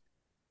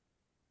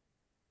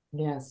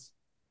 Yes.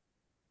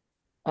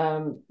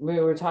 We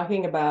were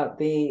talking about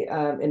the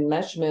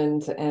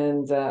enmeshment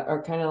and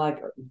or kind of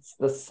like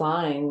the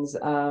signs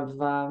of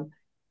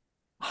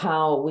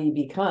how we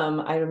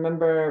become. I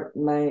remember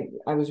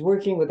I was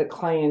working with a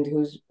client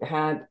who's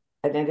had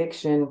an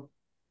addiction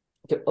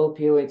to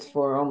opioids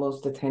for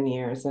almost 10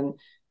 years, and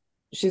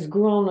she's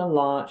grown a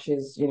lot.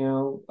 She's,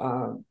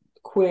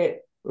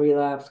 quit,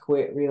 relapse,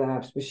 but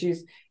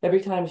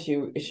every time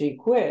she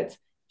quits,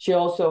 she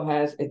also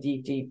has a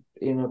deep,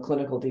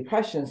 clinical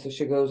depression. So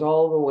she goes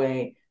all the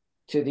way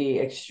to the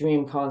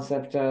extreme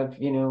concept of,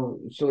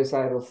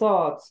 suicidal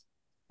thoughts.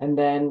 And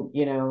then,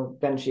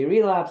 then she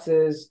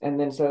relapses. And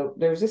then, so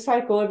there's a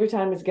cycle. Every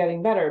time it's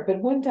getting better.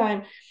 But one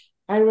time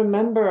I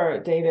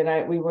remember,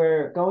 David, we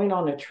were going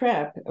on a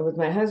trip with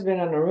my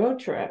husband on a road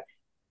trip,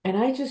 and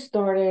I just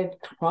started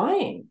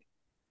crying.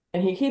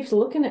 And he keeps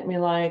looking at me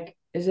like,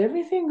 is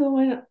everything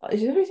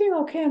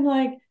okay? I'm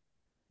like,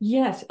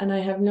 yes. And I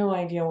have no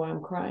idea why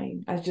I'm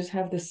crying. I just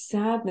have this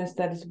sadness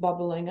that is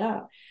bubbling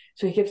up.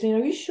 So he kept saying,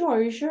 are you sure?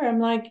 Are you sure? I'm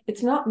like,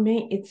 it's not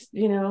me. It's,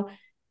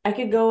 I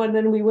could go. And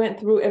then we went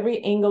through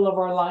every angle of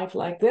our life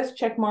like this,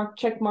 check mark,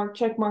 check mark,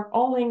 check mark.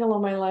 All angle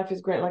of my life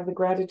is great, like the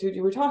gratitude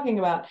you were talking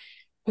about.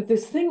 But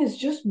this thing is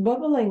just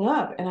bubbling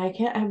up and I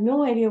have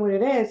no idea what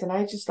it is. And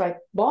I just like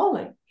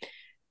bawling.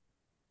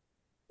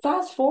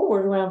 Fast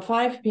forward around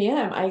 5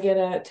 p.m., I get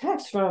a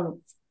text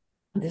from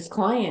this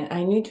client.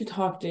 I need to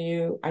talk to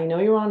you. I know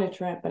you're on a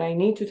trip, but I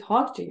need to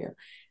talk to you.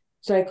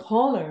 So I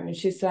call her and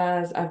she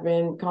says, I've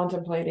been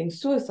contemplating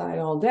suicide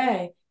all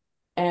day.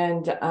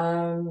 And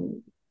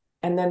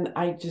then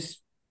I just,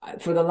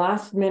 for the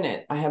last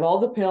minute, I have all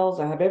the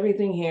pills, I have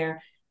everything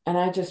here. And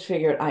I just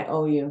figured I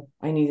owe you.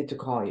 I needed to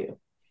call you.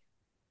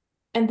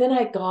 And then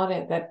I got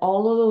it that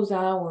all of those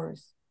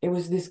hours, it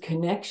was this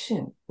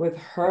connection with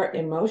her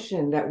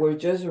emotion that were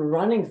just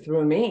running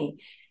through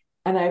me.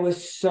 And I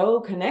was so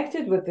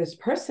connected with this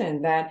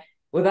person that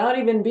without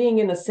even being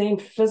in the same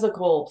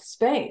physical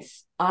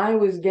space, I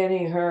was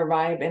getting her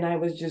vibe and I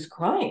was just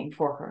crying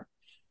for her.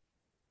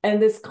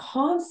 And this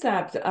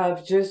concept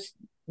of just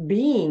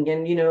being.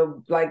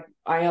 And, like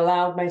I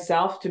allowed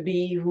myself to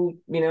be who,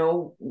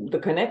 the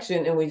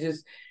connection, and we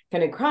just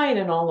kind of cried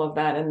and all of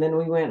that. And then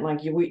we went like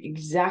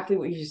exactly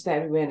what you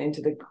said, we went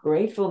into the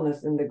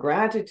gratefulness and the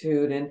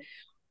gratitude and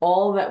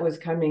all that was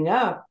coming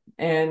up.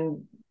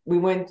 And we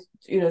went,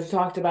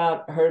 talked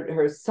about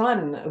her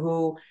son,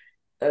 who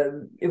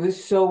it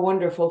was so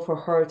wonderful for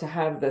her to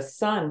have this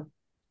son.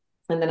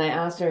 And then I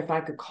asked her if I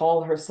could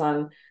call her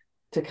son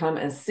to come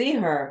and see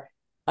her,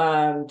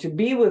 to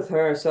be with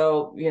her.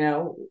 So,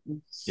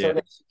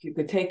 that she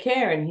could take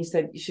care. And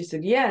she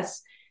said,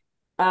 yes.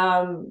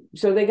 So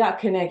they got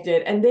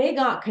connected, and they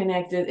got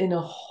connected in a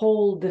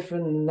whole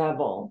different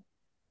level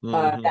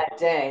that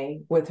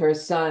day with her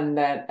son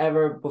that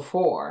ever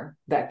before.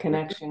 That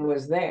connection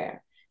was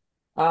there.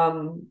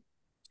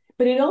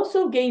 But it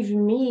also gave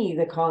me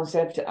the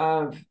concept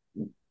of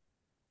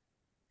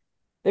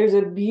there's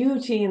a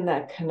beauty in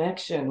that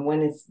connection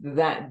when it's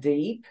that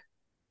deep.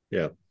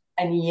 Yeah.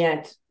 And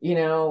yet,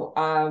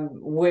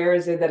 where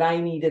is it that I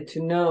needed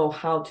to know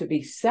how to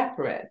be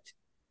separate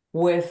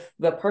with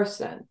the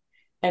person,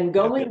 and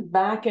going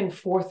back and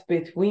forth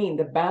between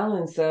the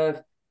balance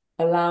of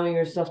allowing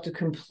yourself to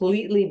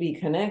completely be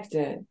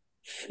connected,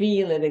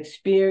 feel it,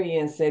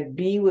 experience it,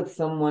 be with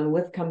someone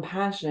with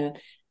compassion,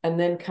 and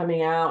then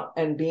coming out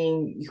and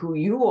being who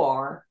you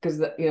are, because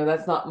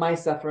that's not my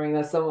suffering,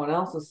 that's someone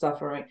else's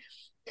suffering,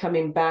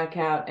 coming back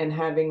out and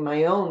having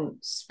my own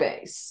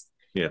space.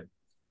 Yeah.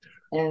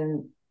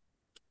 And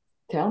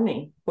tell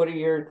me, what are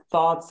your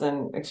thoughts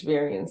and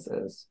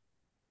experiences?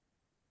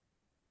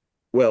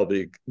 Well,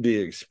 the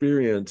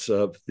experience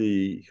of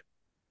the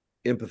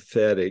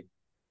empathetic,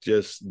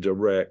 just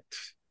direct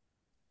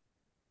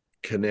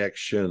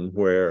connection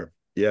where,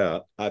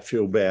 I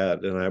feel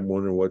bad and I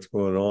wonder what's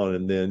going on.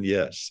 And then,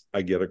 yes,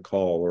 I get a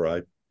call,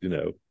 or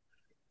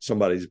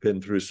somebody's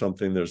been through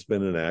something, there's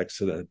been an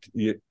accident,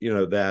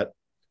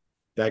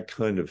 that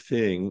kind of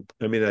thing.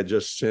 I mean, I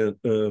just sent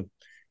an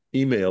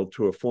email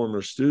to a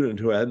former student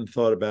who I hadn't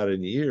thought about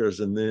in years.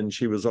 And then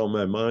she was on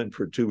my mind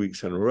for 2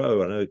 weeks in a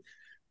row. And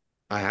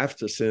I have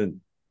to send,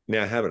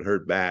 now I haven't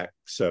heard back.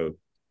 So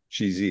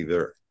she's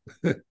either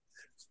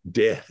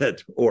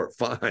dead or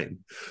fine,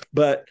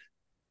 but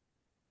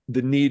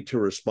the need to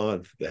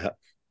respond to that.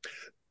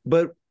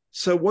 But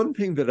so one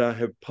thing that I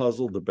have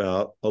puzzled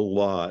about a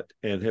lot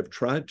and have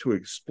tried to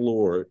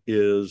explore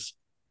is,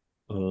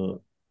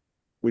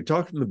 we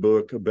talk in the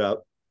book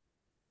about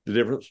the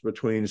difference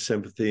between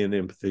sympathy and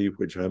empathy,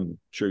 which I'm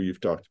sure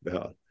you've talked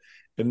about,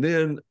 and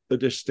then the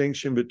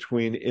distinction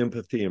between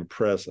empathy and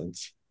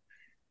presence.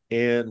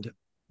 And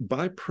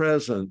by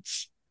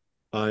presence,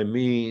 I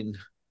mean,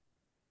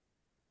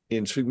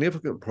 in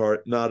significant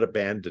part, not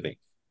abandoning.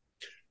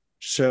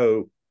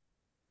 So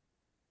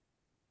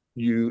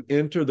you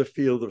enter the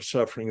field of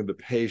suffering of the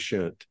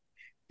patient,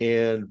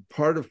 and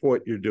part of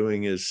what you're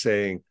doing is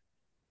saying,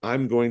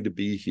 I'm going to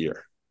be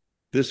here.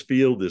 This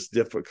field is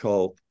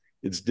difficult.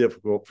 It's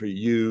difficult for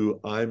you.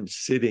 I'm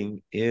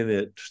sitting in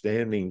it,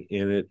 standing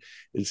in it.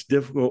 It's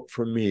difficult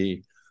for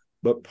me.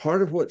 But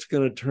part of what's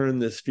going to turn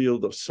this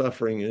field of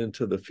suffering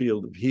into the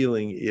field of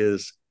healing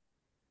is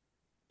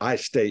I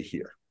stay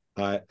here.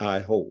 I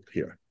hold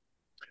here.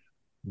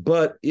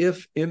 But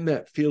if in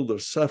that field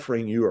of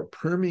suffering you are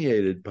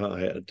permeated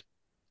by it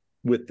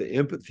with the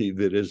empathy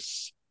that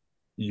is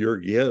your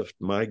gift,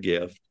 my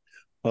gift,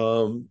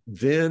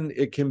 then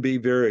it can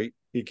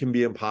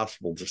be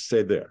impossible to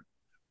stay there.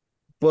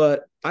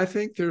 But I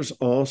think there's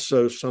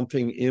also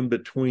something in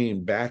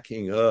between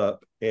backing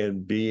up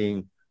and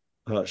being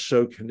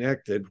so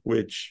connected,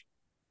 which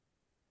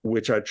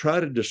I try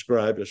to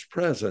describe as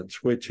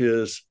presence, which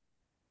is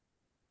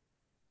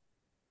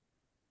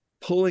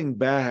pulling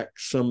back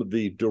some of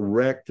the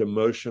direct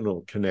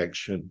emotional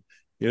connection,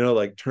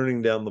 like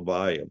turning down the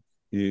volume,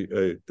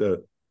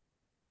 the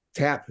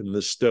tap in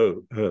the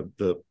stove,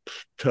 the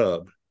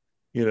tub,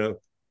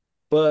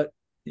 but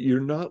you're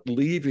not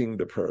leaving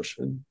the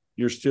person.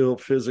 You're still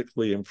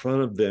physically in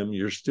front of them.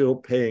 You're still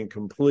paying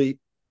complete,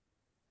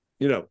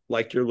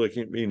 like you're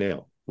looking at me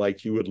now,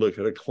 like you would look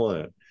at a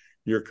client.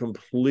 You're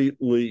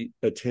completely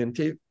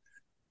attentive.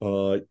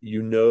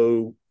 You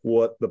know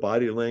what the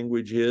body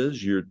language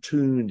is. You're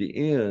tuned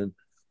in,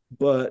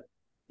 but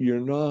you're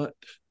not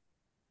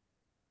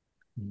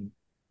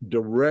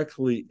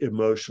directly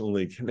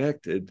emotionally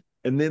connected.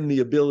 And then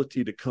the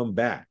ability to come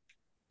back,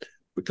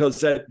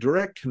 because that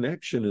direct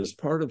connection is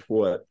part of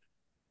what,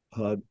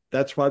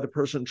 that's why the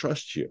person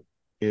trusts you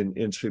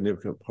in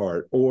significant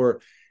part, or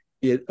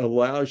it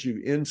allows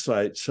you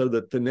insight so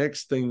that the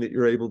next thing that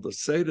you're able to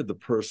say to the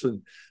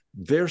person,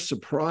 they're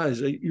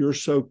surprised that you're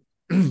so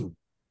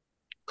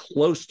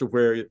close to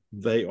where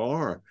they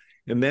are.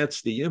 And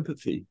that's the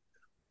empathy.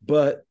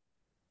 But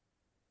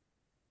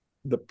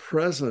the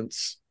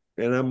presence,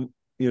 and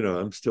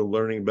I'm still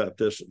learning about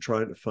this and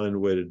trying to find a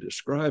way to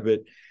describe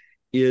it,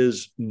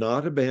 is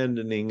not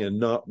abandoning and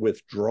not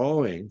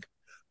withdrawing,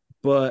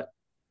 but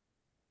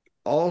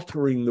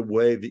altering the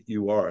way that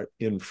you are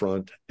in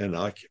front and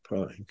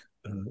occupying.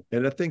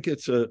 And I think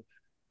it's a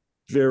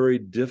very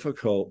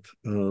difficult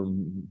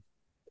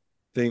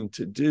thing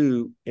to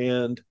do.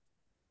 And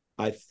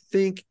I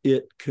think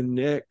it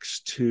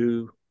connects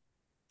to,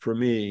 for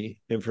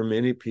me and for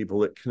many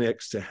people, it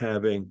connects to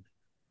having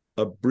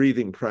a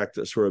breathing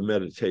practice or a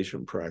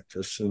meditation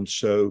practice. And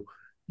so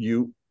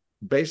you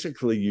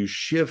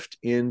shift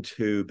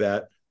into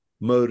that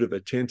mode of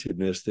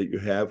attentiveness that you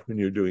have when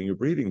you're doing your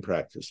breathing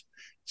practice.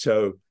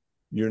 So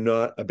you're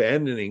not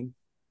abandoning,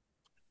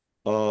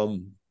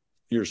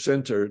 you're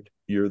centered,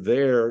 you're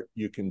there,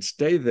 you can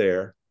stay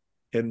there.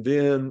 And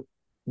then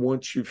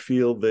once you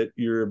feel that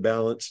you're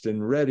balanced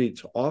and ready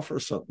to offer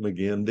something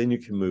again, then you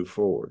can move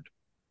forward.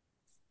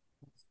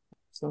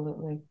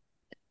 Absolutely.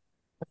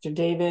 Dr.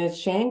 David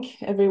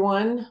Schenck,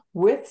 everyone,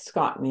 with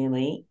Scott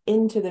Neely,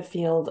 Into the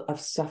Field of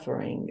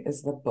Suffering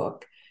is the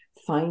book,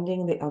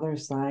 Finding the Other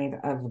Side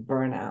of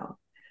Burnout.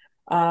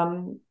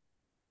 Can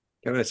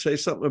I say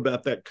something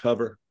about that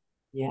cover?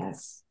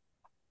 Yes.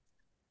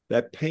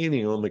 That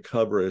painting on the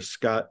cover is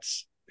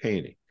Scott's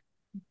painting,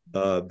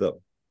 the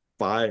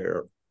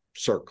fire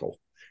circle.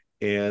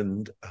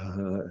 And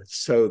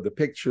so the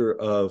picture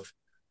of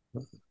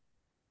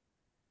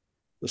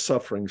the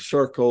suffering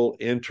circle,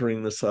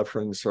 entering the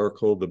suffering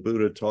circle, the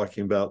Buddha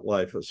talking about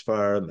life as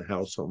fire and the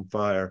house on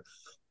fire,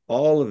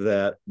 all of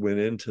that went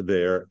into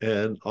there.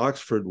 And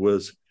Oxford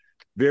was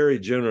very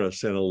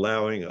generous in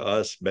allowing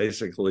us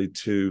basically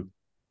to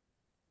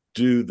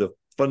do the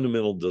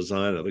fundamental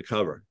design of the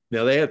cover.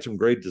 Now, they had some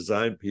great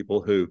design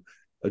people who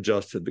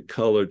adjusted the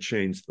color,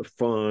 changed the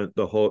font,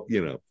 the whole,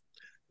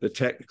 the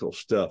technical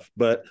stuff.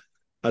 But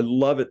I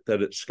love it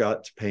that it's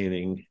Scott's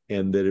painting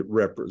and that it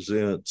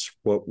represents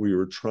what we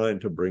were trying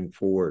to bring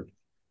forward.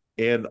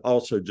 And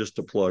also, just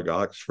to plug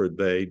Oxford,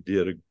 they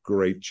did a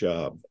great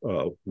job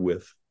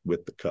with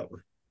the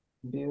cover.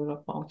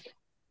 Beautiful.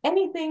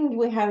 Anything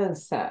we haven't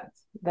said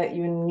that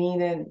you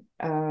needed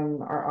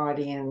our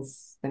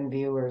audience and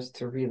viewers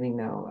to really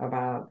know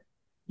about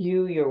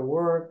you, your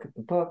work,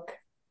 the book?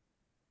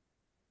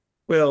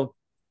 Well,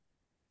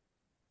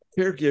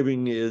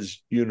 caregiving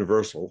is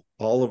universal.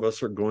 All of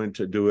us are going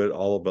to do it.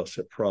 All of us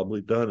have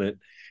probably done it.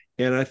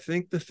 And I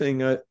think the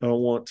thing I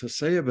want to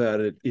say about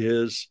it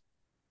is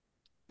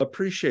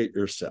appreciate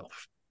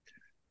yourself.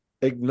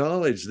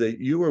 Acknowledge that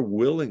you are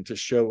willing to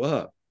show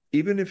up,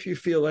 even if you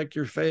feel like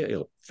you're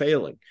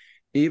failing,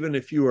 even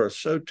if you are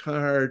so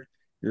tired,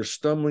 you're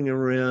stumbling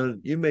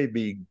around, you may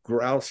be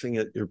grousing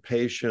at your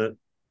patient.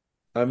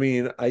 I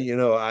mean,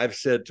 I've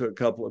said to a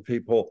couple of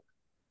people,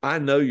 I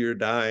know you're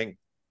dying.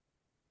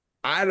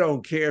 I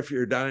don't care if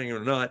you're dying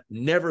or not.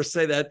 Never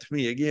say that to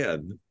me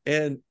again.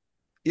 And,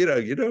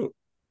 you don't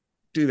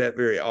do that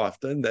very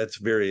often. That's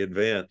very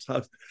advanced.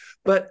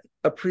 But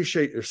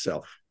appreciate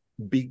yourself.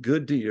 Be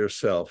good to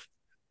yourself,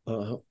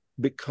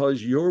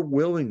 because your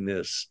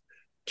willingness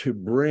to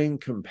bring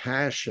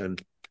compassion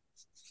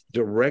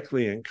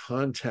directly in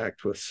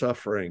contact with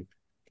suffering,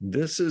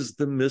 this is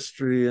the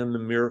mystery and the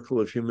miracle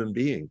of human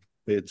being.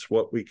 It's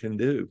what we can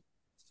do.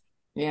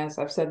 Yes,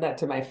 I've said that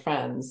to my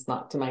friends,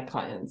 not to my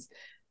clients.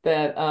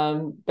 But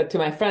to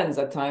my friends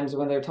at times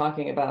when they're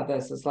talking about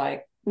this, it's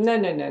like,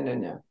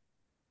 no.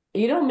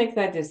 You don't make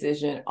that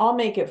decision. I'll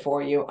make it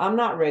for you. I'm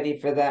not ready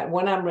for that.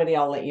 When I'm ready,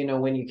 I'll let you know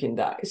when you can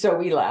die. So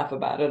we laugh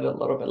about it a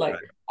little bit, like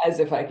as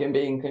if I can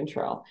be in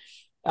control.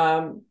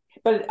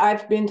 But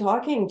I've been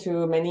talking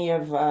to many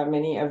of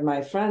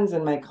my friends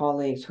and my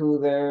colleagues who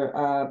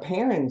their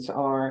parents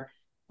are,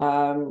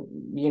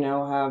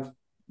 have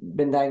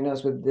been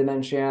diagnosed with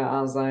dementia,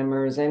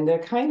 Alzheimer's, and they're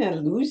kind of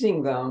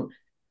losing them.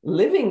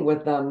 Living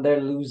with them,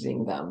 they're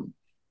losing them.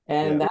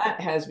 And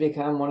that has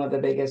become one of the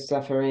biggest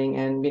suffering.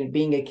 And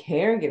being a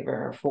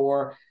caregiver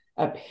for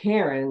a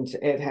parent,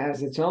 it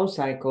has its own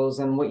cycles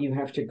and what you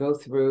have to go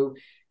through.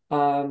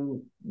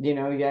 The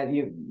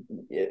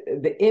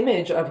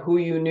image of who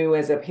you knew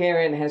as a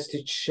parent has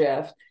to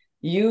shift.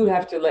 You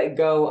have to let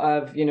go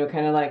of,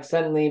 kind of like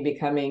suddenly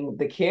becoming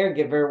the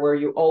caregiver where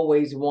you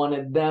always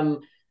wanted them.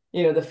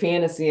 The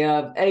fantasy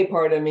of a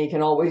part of me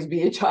can always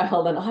be a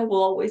child and I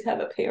will always have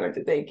a parent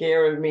to take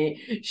care of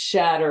me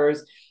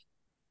shatters.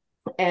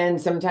 And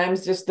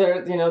sometimes just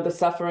the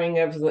suffering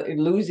of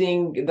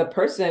losing the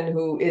person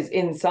who is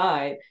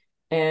inside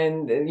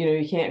and,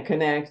 you can't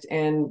connect.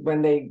 And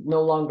when they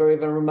no longer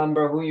even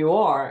remember who you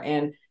are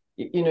and,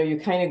 you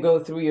kind of go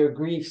through your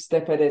grief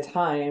step at a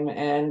time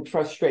and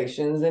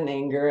frustrations and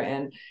anger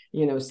and,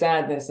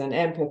 sadness and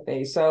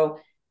empathy. So,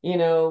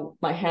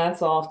 my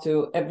hat's off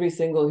to every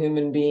single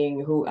human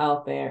being who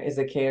out there is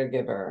a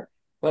caregiver,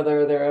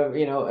 whether they're,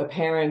 a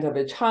parent of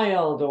a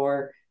child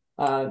or,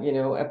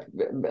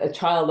 a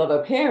child of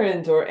a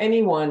parent or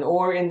anyone,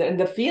 or in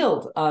the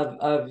field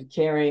of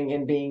caring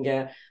and being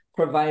a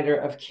provider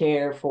of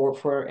care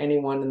for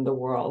anyone in the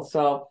world.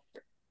 So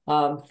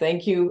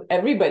thank you,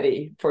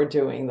 everybody, for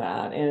doing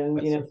that.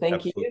 And,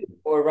 thank you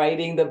for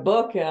writing the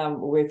book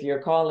with your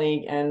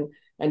colleague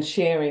and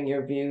sharing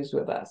your views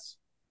with us.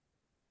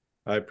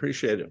 I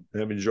appreciate it.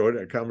 I've enjoyed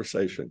our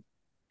conversation.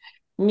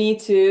 Me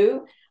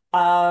too.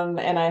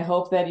 And I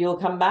hope that you'll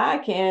come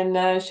back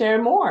and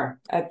share more.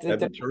 That'd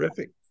be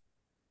terrific.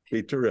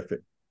 Be terrific.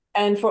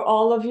 And for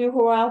all of you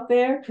who are out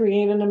there,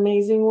 create an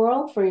amazing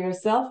world for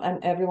yourself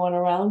and everyone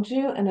around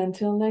you. And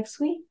until next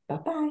week,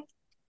 bye-bye.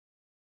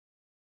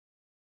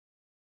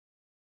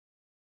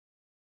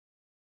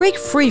 Break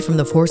free from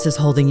the forces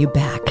holding you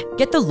back.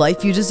 Get the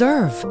life you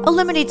deserve.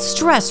 Eliminate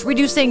stress,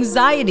 reduce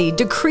anxiety,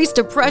 decrease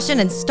depression,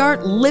 and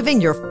start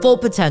living your full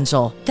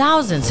potential.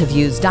 Thousands have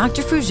used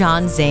Dr.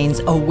 Foojan Zeine's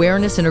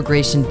awareness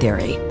integration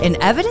theory, an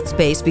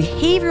evidence-based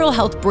behavioral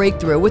health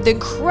breakthrough with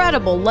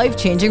incredible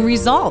life-changing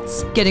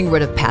results. Getting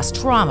rid of past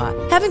trauma,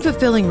 having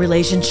fulfilling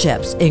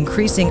relationships,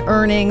 increasing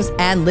earnings,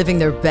 and living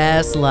their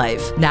best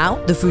life.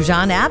 Now, the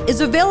Foojan app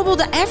is available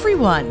to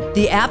everyone.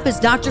 The app is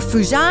Dr.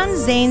 Foojan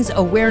Zeine's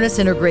awareness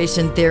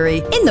integration theory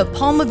in the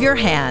palm of your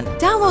hand.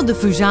 Download the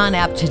Foojan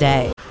app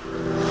today.